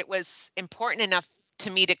 well, but it was important enough to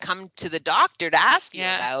me to come to the doctor to ask you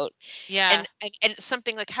Yeah. about. Yeah. And it's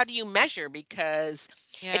something like, how do you measure? Because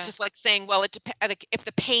it's Yeah. just like saying, well, it depends. Like, if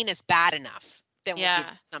the pain is bad enough, then we'll give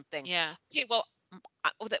you Yeah. something. Yeah. Okay, well,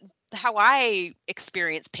 how I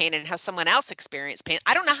experience pain and how someone else experience pain,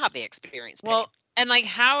 I don't know how they experience pain. Well, and like,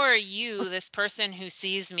 how are you, this person who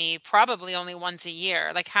sees me probably only once a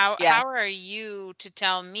year, like how Yeah. how are you to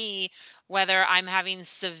tell me whether I'm having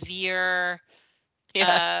severe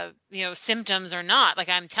Yes. symptoms or not? Like,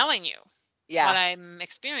 I'm telling you what Yeah. I'm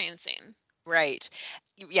experiencing. Right.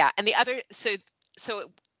 Yeah, and the other so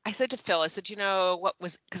I said to Phil, I said, what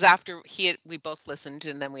was because after we both listened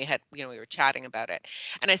and then we were chatting about it.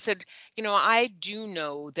 And I said, I do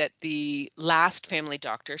know that the last family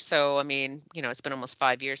doctor, so I mean, it's been almost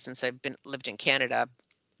 5 years since I've been lived in Canada,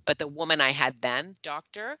 but the woman I had then,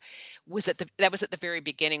 doctor, that was at the very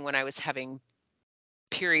beginning when I was having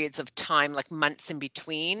periods of time, like months in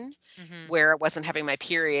between, Mhm. where I wasn't having my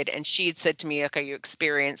period. And she had said to me, like, are you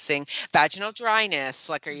experiencing vaginal dryness?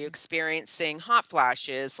 Like, are you Mhm. experiencing hot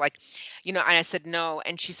flashes? Like, and I said, no.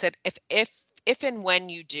 And she said, if and when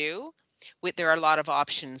you do, there are a lot of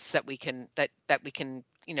options that we can,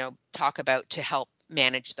 talk about to help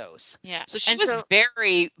manage those. Yeah. So she And was so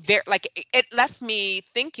very, very, like, it left me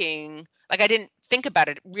thinking, like, I didn't think about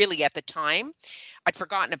it really at the time. I'd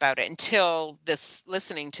forgotten about it until this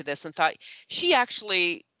listening to this and thought she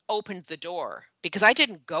actually opened the door, because I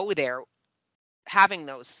didn't go there having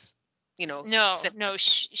those, no, no,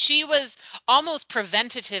 symptoms. she was almost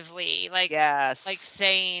preventatively like Yes.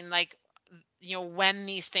 saying like, when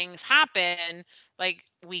these things happen, like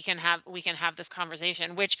we can have this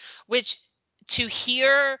conversation, which to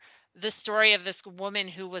hear the story of this woman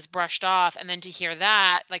who was brushed off, and then to hear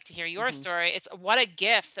that, like to hear your Hmm. story, it's what a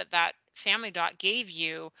gift that that family doc gave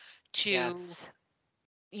you to, Yes.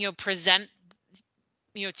 present,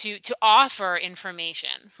 to offer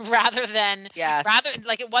information rather Yes.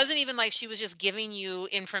 like it wasn't even like she was just giving you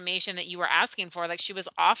information that you were asking for, like she was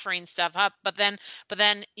offering stuff up. But then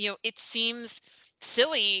it seems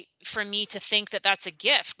silly for me to think that that's a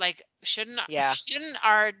gift. Like Yeah. shouldn't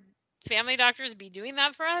our family doctors be doing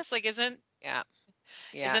that for us? Like Yeah.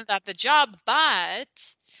 Yeah. isn't that the job?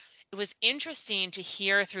 But it was interesting to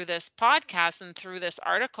hear through this podcast and through this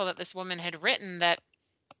article that this woman had written that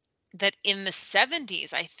in the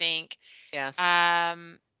 70s, I think, Yes.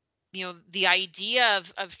 um, the idea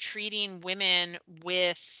of treating women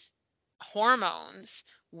with hormones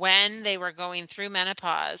when they were going through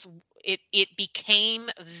menopause, it became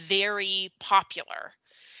very popular.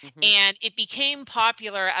 Hmm. And it became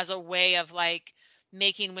popular as a way of like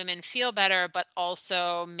making women feel better, but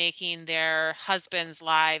also making their husbands'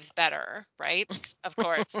 lives better, right? Of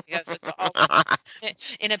course, because it's always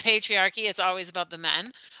in a patriarchy, it's always about the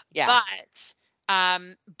men. Yeah.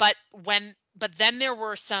 But but then there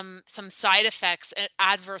were some side effects,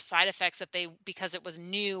 adverse side effects, that they, because it was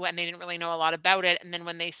new and they didn't really know a lot about it, and then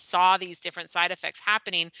when they saw these different side effects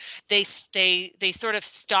happening, they sort of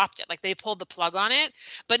stopped it, like they pulled the plug on it.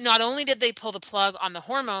 But not only did they pull the plug on the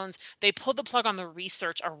hormones, they pulled the plug on the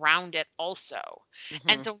research around it also.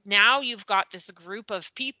 And Hmm. so now you've got this group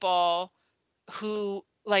of people who,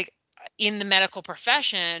 like, in the medical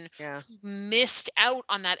profession, Yeah. who missed out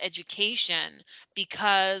on that education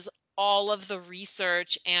because all of the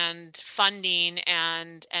research and funding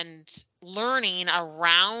and learning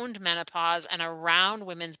around menopause and around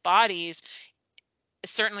women's bodies,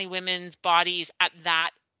 certainly women's bodies at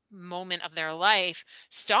that moment of their life,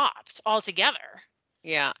 stopped altogether.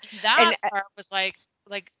 Yeah. And that And part was like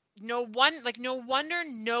no wonder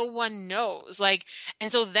no one knows. Like,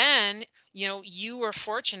 and so then, you were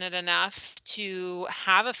fortunate enough to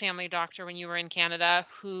have a family doctor when you were in Canada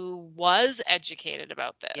who was educated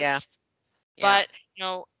about yeah. this. Yeah.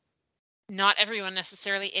 But, not everyone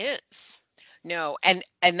necessarily is. No. And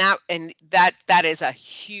that is a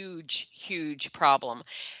huge, huge problem.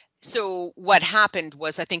 So what happened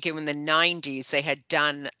was, I think in the 90s they had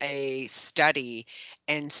done a study,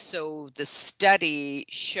 and so the study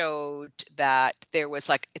showed that there was,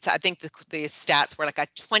 like, I think the stats were like a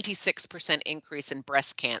 26% increase in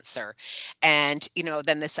breast cancer, and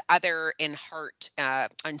then this other in heart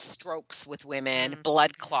and strokes with women, Mm,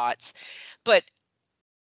 blood mhm. clots. But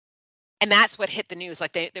and that's what hit the news.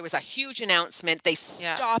 Like, there was a huge announcement. They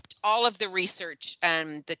Yeah. stopped all of the research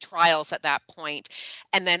and the trials at that point.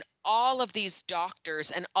 And then all of these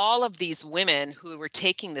doctors and all of these women who were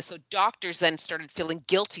taking this, so doctors then started feeling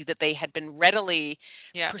guilty that they had been readily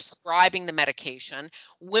Yeah. prescribing the medication.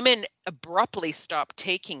 Women abruptly stopped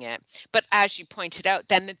taking it. But as you pointed out,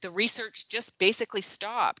 then the research just basically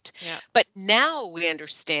stopped. Yeah. But now we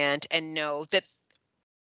understand and know that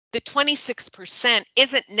the 26%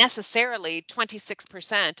 isn't necessarily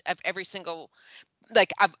 26% of every single,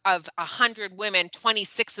 like, of 100 women,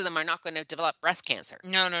 26 of them are not going to develop breast cancer.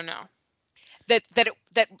 No, no, no. That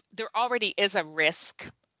there already is a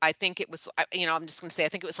risk. I think it was, I'm just going to say, I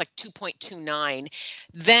think it was like 2.29.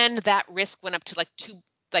 Then that risk went up to like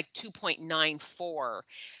 2.94,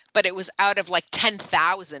 but it was out of like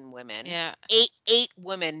 10,000 women. Yeah. Eight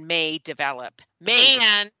women may develop, may.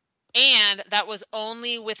 And that was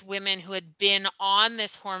only with women who had been on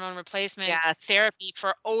this hormone replacement Yes. therapy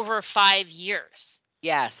for over 5 years,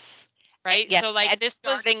 Yes. right? Yes, So like and this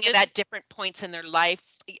was starting it this at different points in their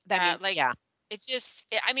life. I yeah, mean, like yeah.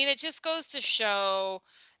 I mean, it just goes to show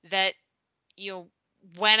that,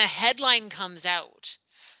 when a headline comes out,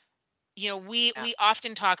 Yeah. we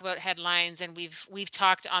often talk about headlines, and we've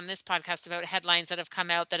talked on this podcast about headlines that have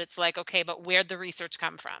come out that it's like, okay, but where'd the research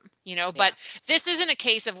come from? Yeah. But this isn't a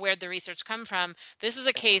case of where'd the research come from. This is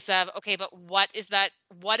a case of, okay, but what is that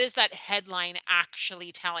headline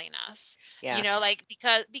actually telling us? Yes. Like,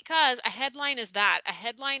 because a headline is that. A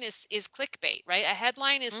headline is clickbait, right? A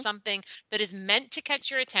headline is Mhm. something that is meant to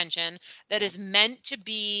catch your attention, that Yeah. is meant to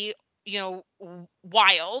be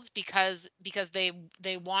wild, because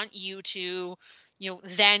they want you to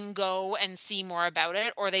then go and see more about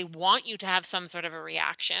it, or they want you to have some sort of a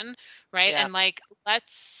reaction, right? Yeah. And like,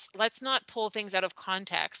 let's not pull things out of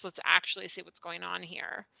context. Let's actually see what's going on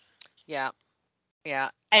here. Yeah. Yeah.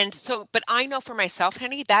 And so, but I know for myself,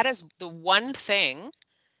 Henny, that is the one thing,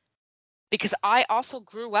 because I also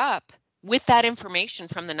grew up with that information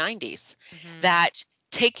from the 90s, Mm-hmm. that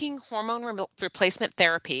taking hormone replacement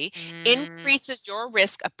therapy Mm, increases your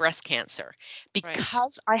risk of breast cancer. right,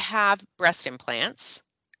 Because I have breast implants,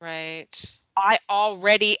 right. I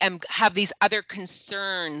already have these other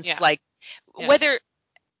concerns, Yeah, like yeah, whether,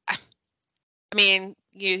 I mean,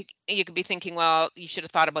 you could be thinking, well, you should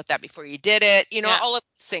have thought about that before you did it, yeah. all of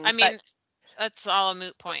these I things, but mean, that's all a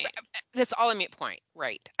moot point. that's all a mute point,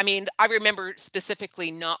 right? I mean, I remember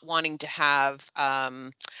specifically not wanting to have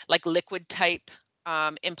like liquid type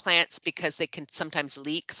implants because they can sometimes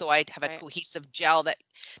leak. So I'd have a Right. cohesive gel that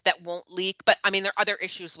won't leak. But I mean, there are other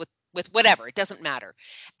issues with whatever. It doesn't matter.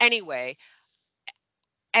 Anyway,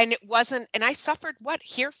 and it wasn't. And I suffered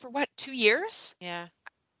here for 2 years Yeah,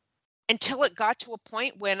 until it got to a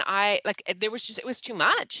point when I like there was just it was too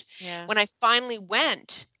much. yeah, When I finally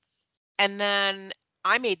went, and then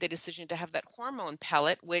I made the decision to have that hormone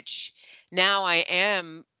pellet, which now I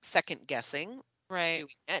am second guessing right. doing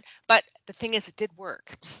it. But the thing is, it did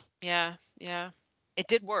work. Yeah, yeah, It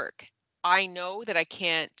did work. I know that I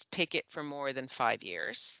can't take it for more than 5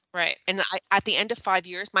 years. right. And at the end of 5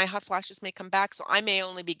 years, my hot flashes may come back. So I may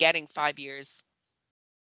only be getting 5 years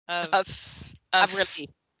of, Of of of relief,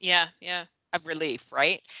 Yeah, yeah,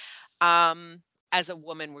 right? Um, as a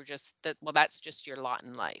woman, we're just that, well, that's just your lot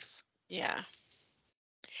in life. yeah,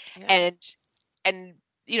 yeah. And and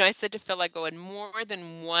I said to Phil, I go, in more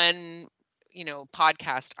than one,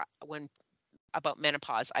 podcast when about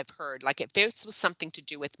menopause, I've heard, like, if this was something to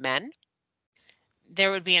do with men,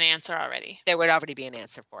 There would be an answer already. there would already be an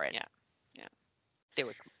answer for it. Yeah, yeah, There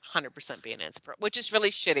would 100% be an answer for it, which is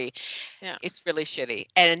really shitty. yeah, It's really shitty.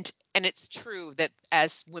 And it's true that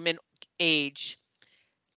as women age,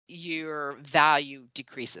 your value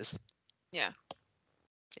decreases. yeah,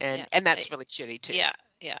 And yeah, and that's really shitty too. yeah,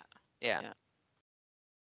 yeah, Yeah. yeah,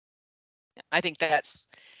 yeah. I think that's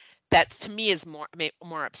to me is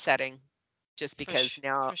more upsetting, just because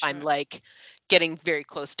now For I'm sure. like getting very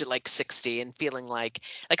close to like 60 and feeling like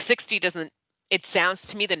 60 doesn't, it sounds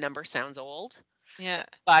to me, the number sounds old, Yeah.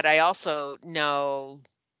 but I also know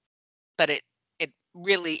that it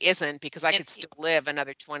really isn't, because I And could still live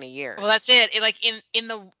another 20 well, years. that's it. Like, in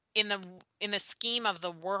the scheme of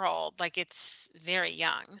the world, like, it's very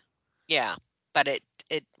young. Yeah, but it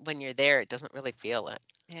when you're there, it doesn't really feel it.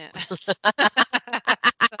 Yeah.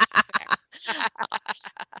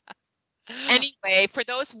 Anyway, for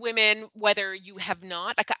those women, whether you have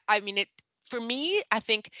not, like, I mean, it for me, I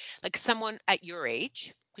think, like, someone at your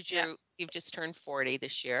age, because Yeah. you've just turned 40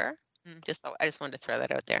 this year. Mm, Just so I just wanted to throw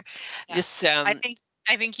that out there. yeah. Just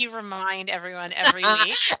I think you remind everyone every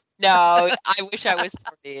week. no, I wish I was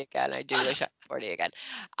 40 again. I do wish I was 40 again.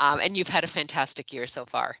 And you've had a fantastic year so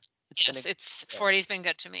far. It's been a Yes, great it's year. 40's been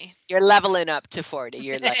good to me. You're leveling up to 40.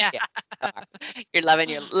 You're like, Yeah. yeah, you are. You're leveling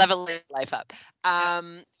your life up. Yeah.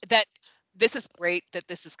 That this is great that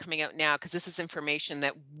this is coming out now, because this is information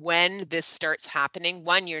that when this starts happening,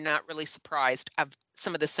 one, you're not really surprised of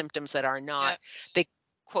some of the symptoms that are Yeah. not the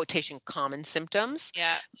quotation common symptoms,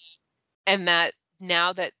 Yeah. and that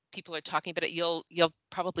now that people are talking about it, you'll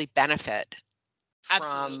probably benefit from,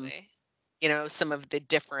 Absolutely. some of the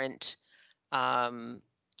different um,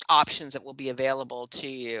 options that will be available to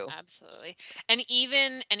you. Absolutely. And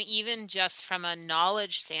even just from a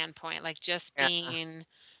knowledge standpoint, like, Yeah,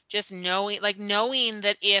 just knowing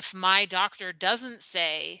that if my doctor doesn't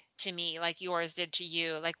say to me like yours did to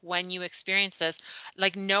you, like, when you experience this,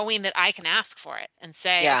 like, knowing that I can ask for it and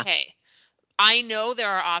say, yeah, okay, I know there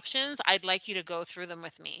are options. I'd like you to go through them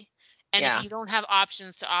with me. And if yeah. you don't have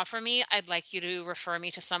options to offer me, I'd like you to refer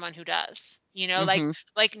me to someone who does. Hmm.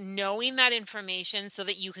 Like, knowing that information so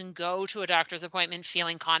that you can go to a doctor's appointment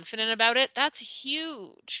feeling confident about it, that's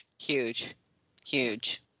huge. Huge, Yeah.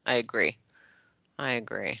 huge. I agree. I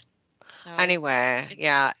agree. So it's Anyway, it's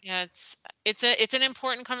yeah, yeah, it's an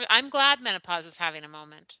important I'm glad menopause is having a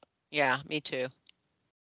moment. yeah, me too.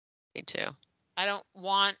 Me too. I don't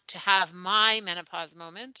want to have my menopause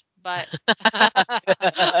moment, but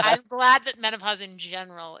I'm glad that menopause in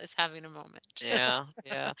general is having a moment. Yeah,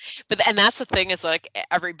 yeah. And that's the thing is like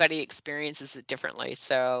everybody experiences it differently.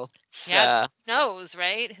 So it's, Yes, who knows,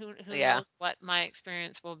 right? Who yeah, knows what my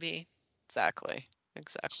experience will be? exactly.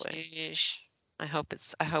 Exactly. Sheesh. I hope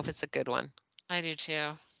it's a good one. I do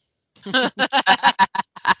too.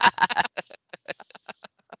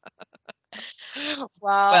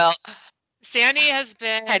 Well, Well, Sandy has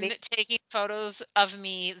been Henny, taking photos of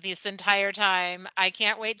me this entire time. I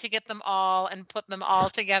can't wait to get them all and put them all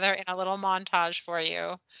together in a little montage for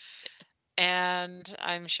you. And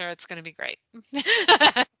I'm sure it's going to be great.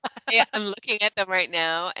 I'm looking at them right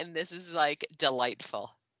now and this is like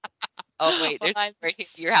delightful. Oh wait, Well, there's I'm right here.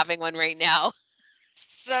 You're having one right now.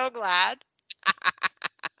 so glad.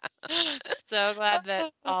 So glad that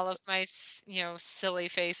all of my, silly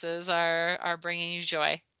faces are bringing you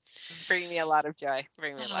joy. Bring me a lot of joy.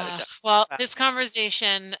 Bring me a lot of joy. Well, Uh, this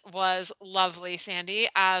conversation was lovely, Sandy,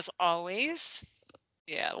 as always.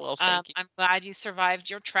 Yeah, well, thank you. I'm glad you survived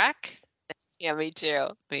your trek. Yeah, me too.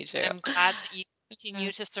 Me too. I'm glad that you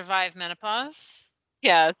continue to survive menopause.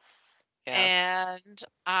 Yes. Yes. And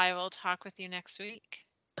I will talk with you next week.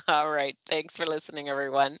 All right. Thanks for listening,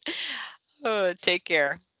 everyone. Oh, take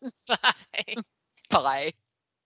care. Bye. Bye.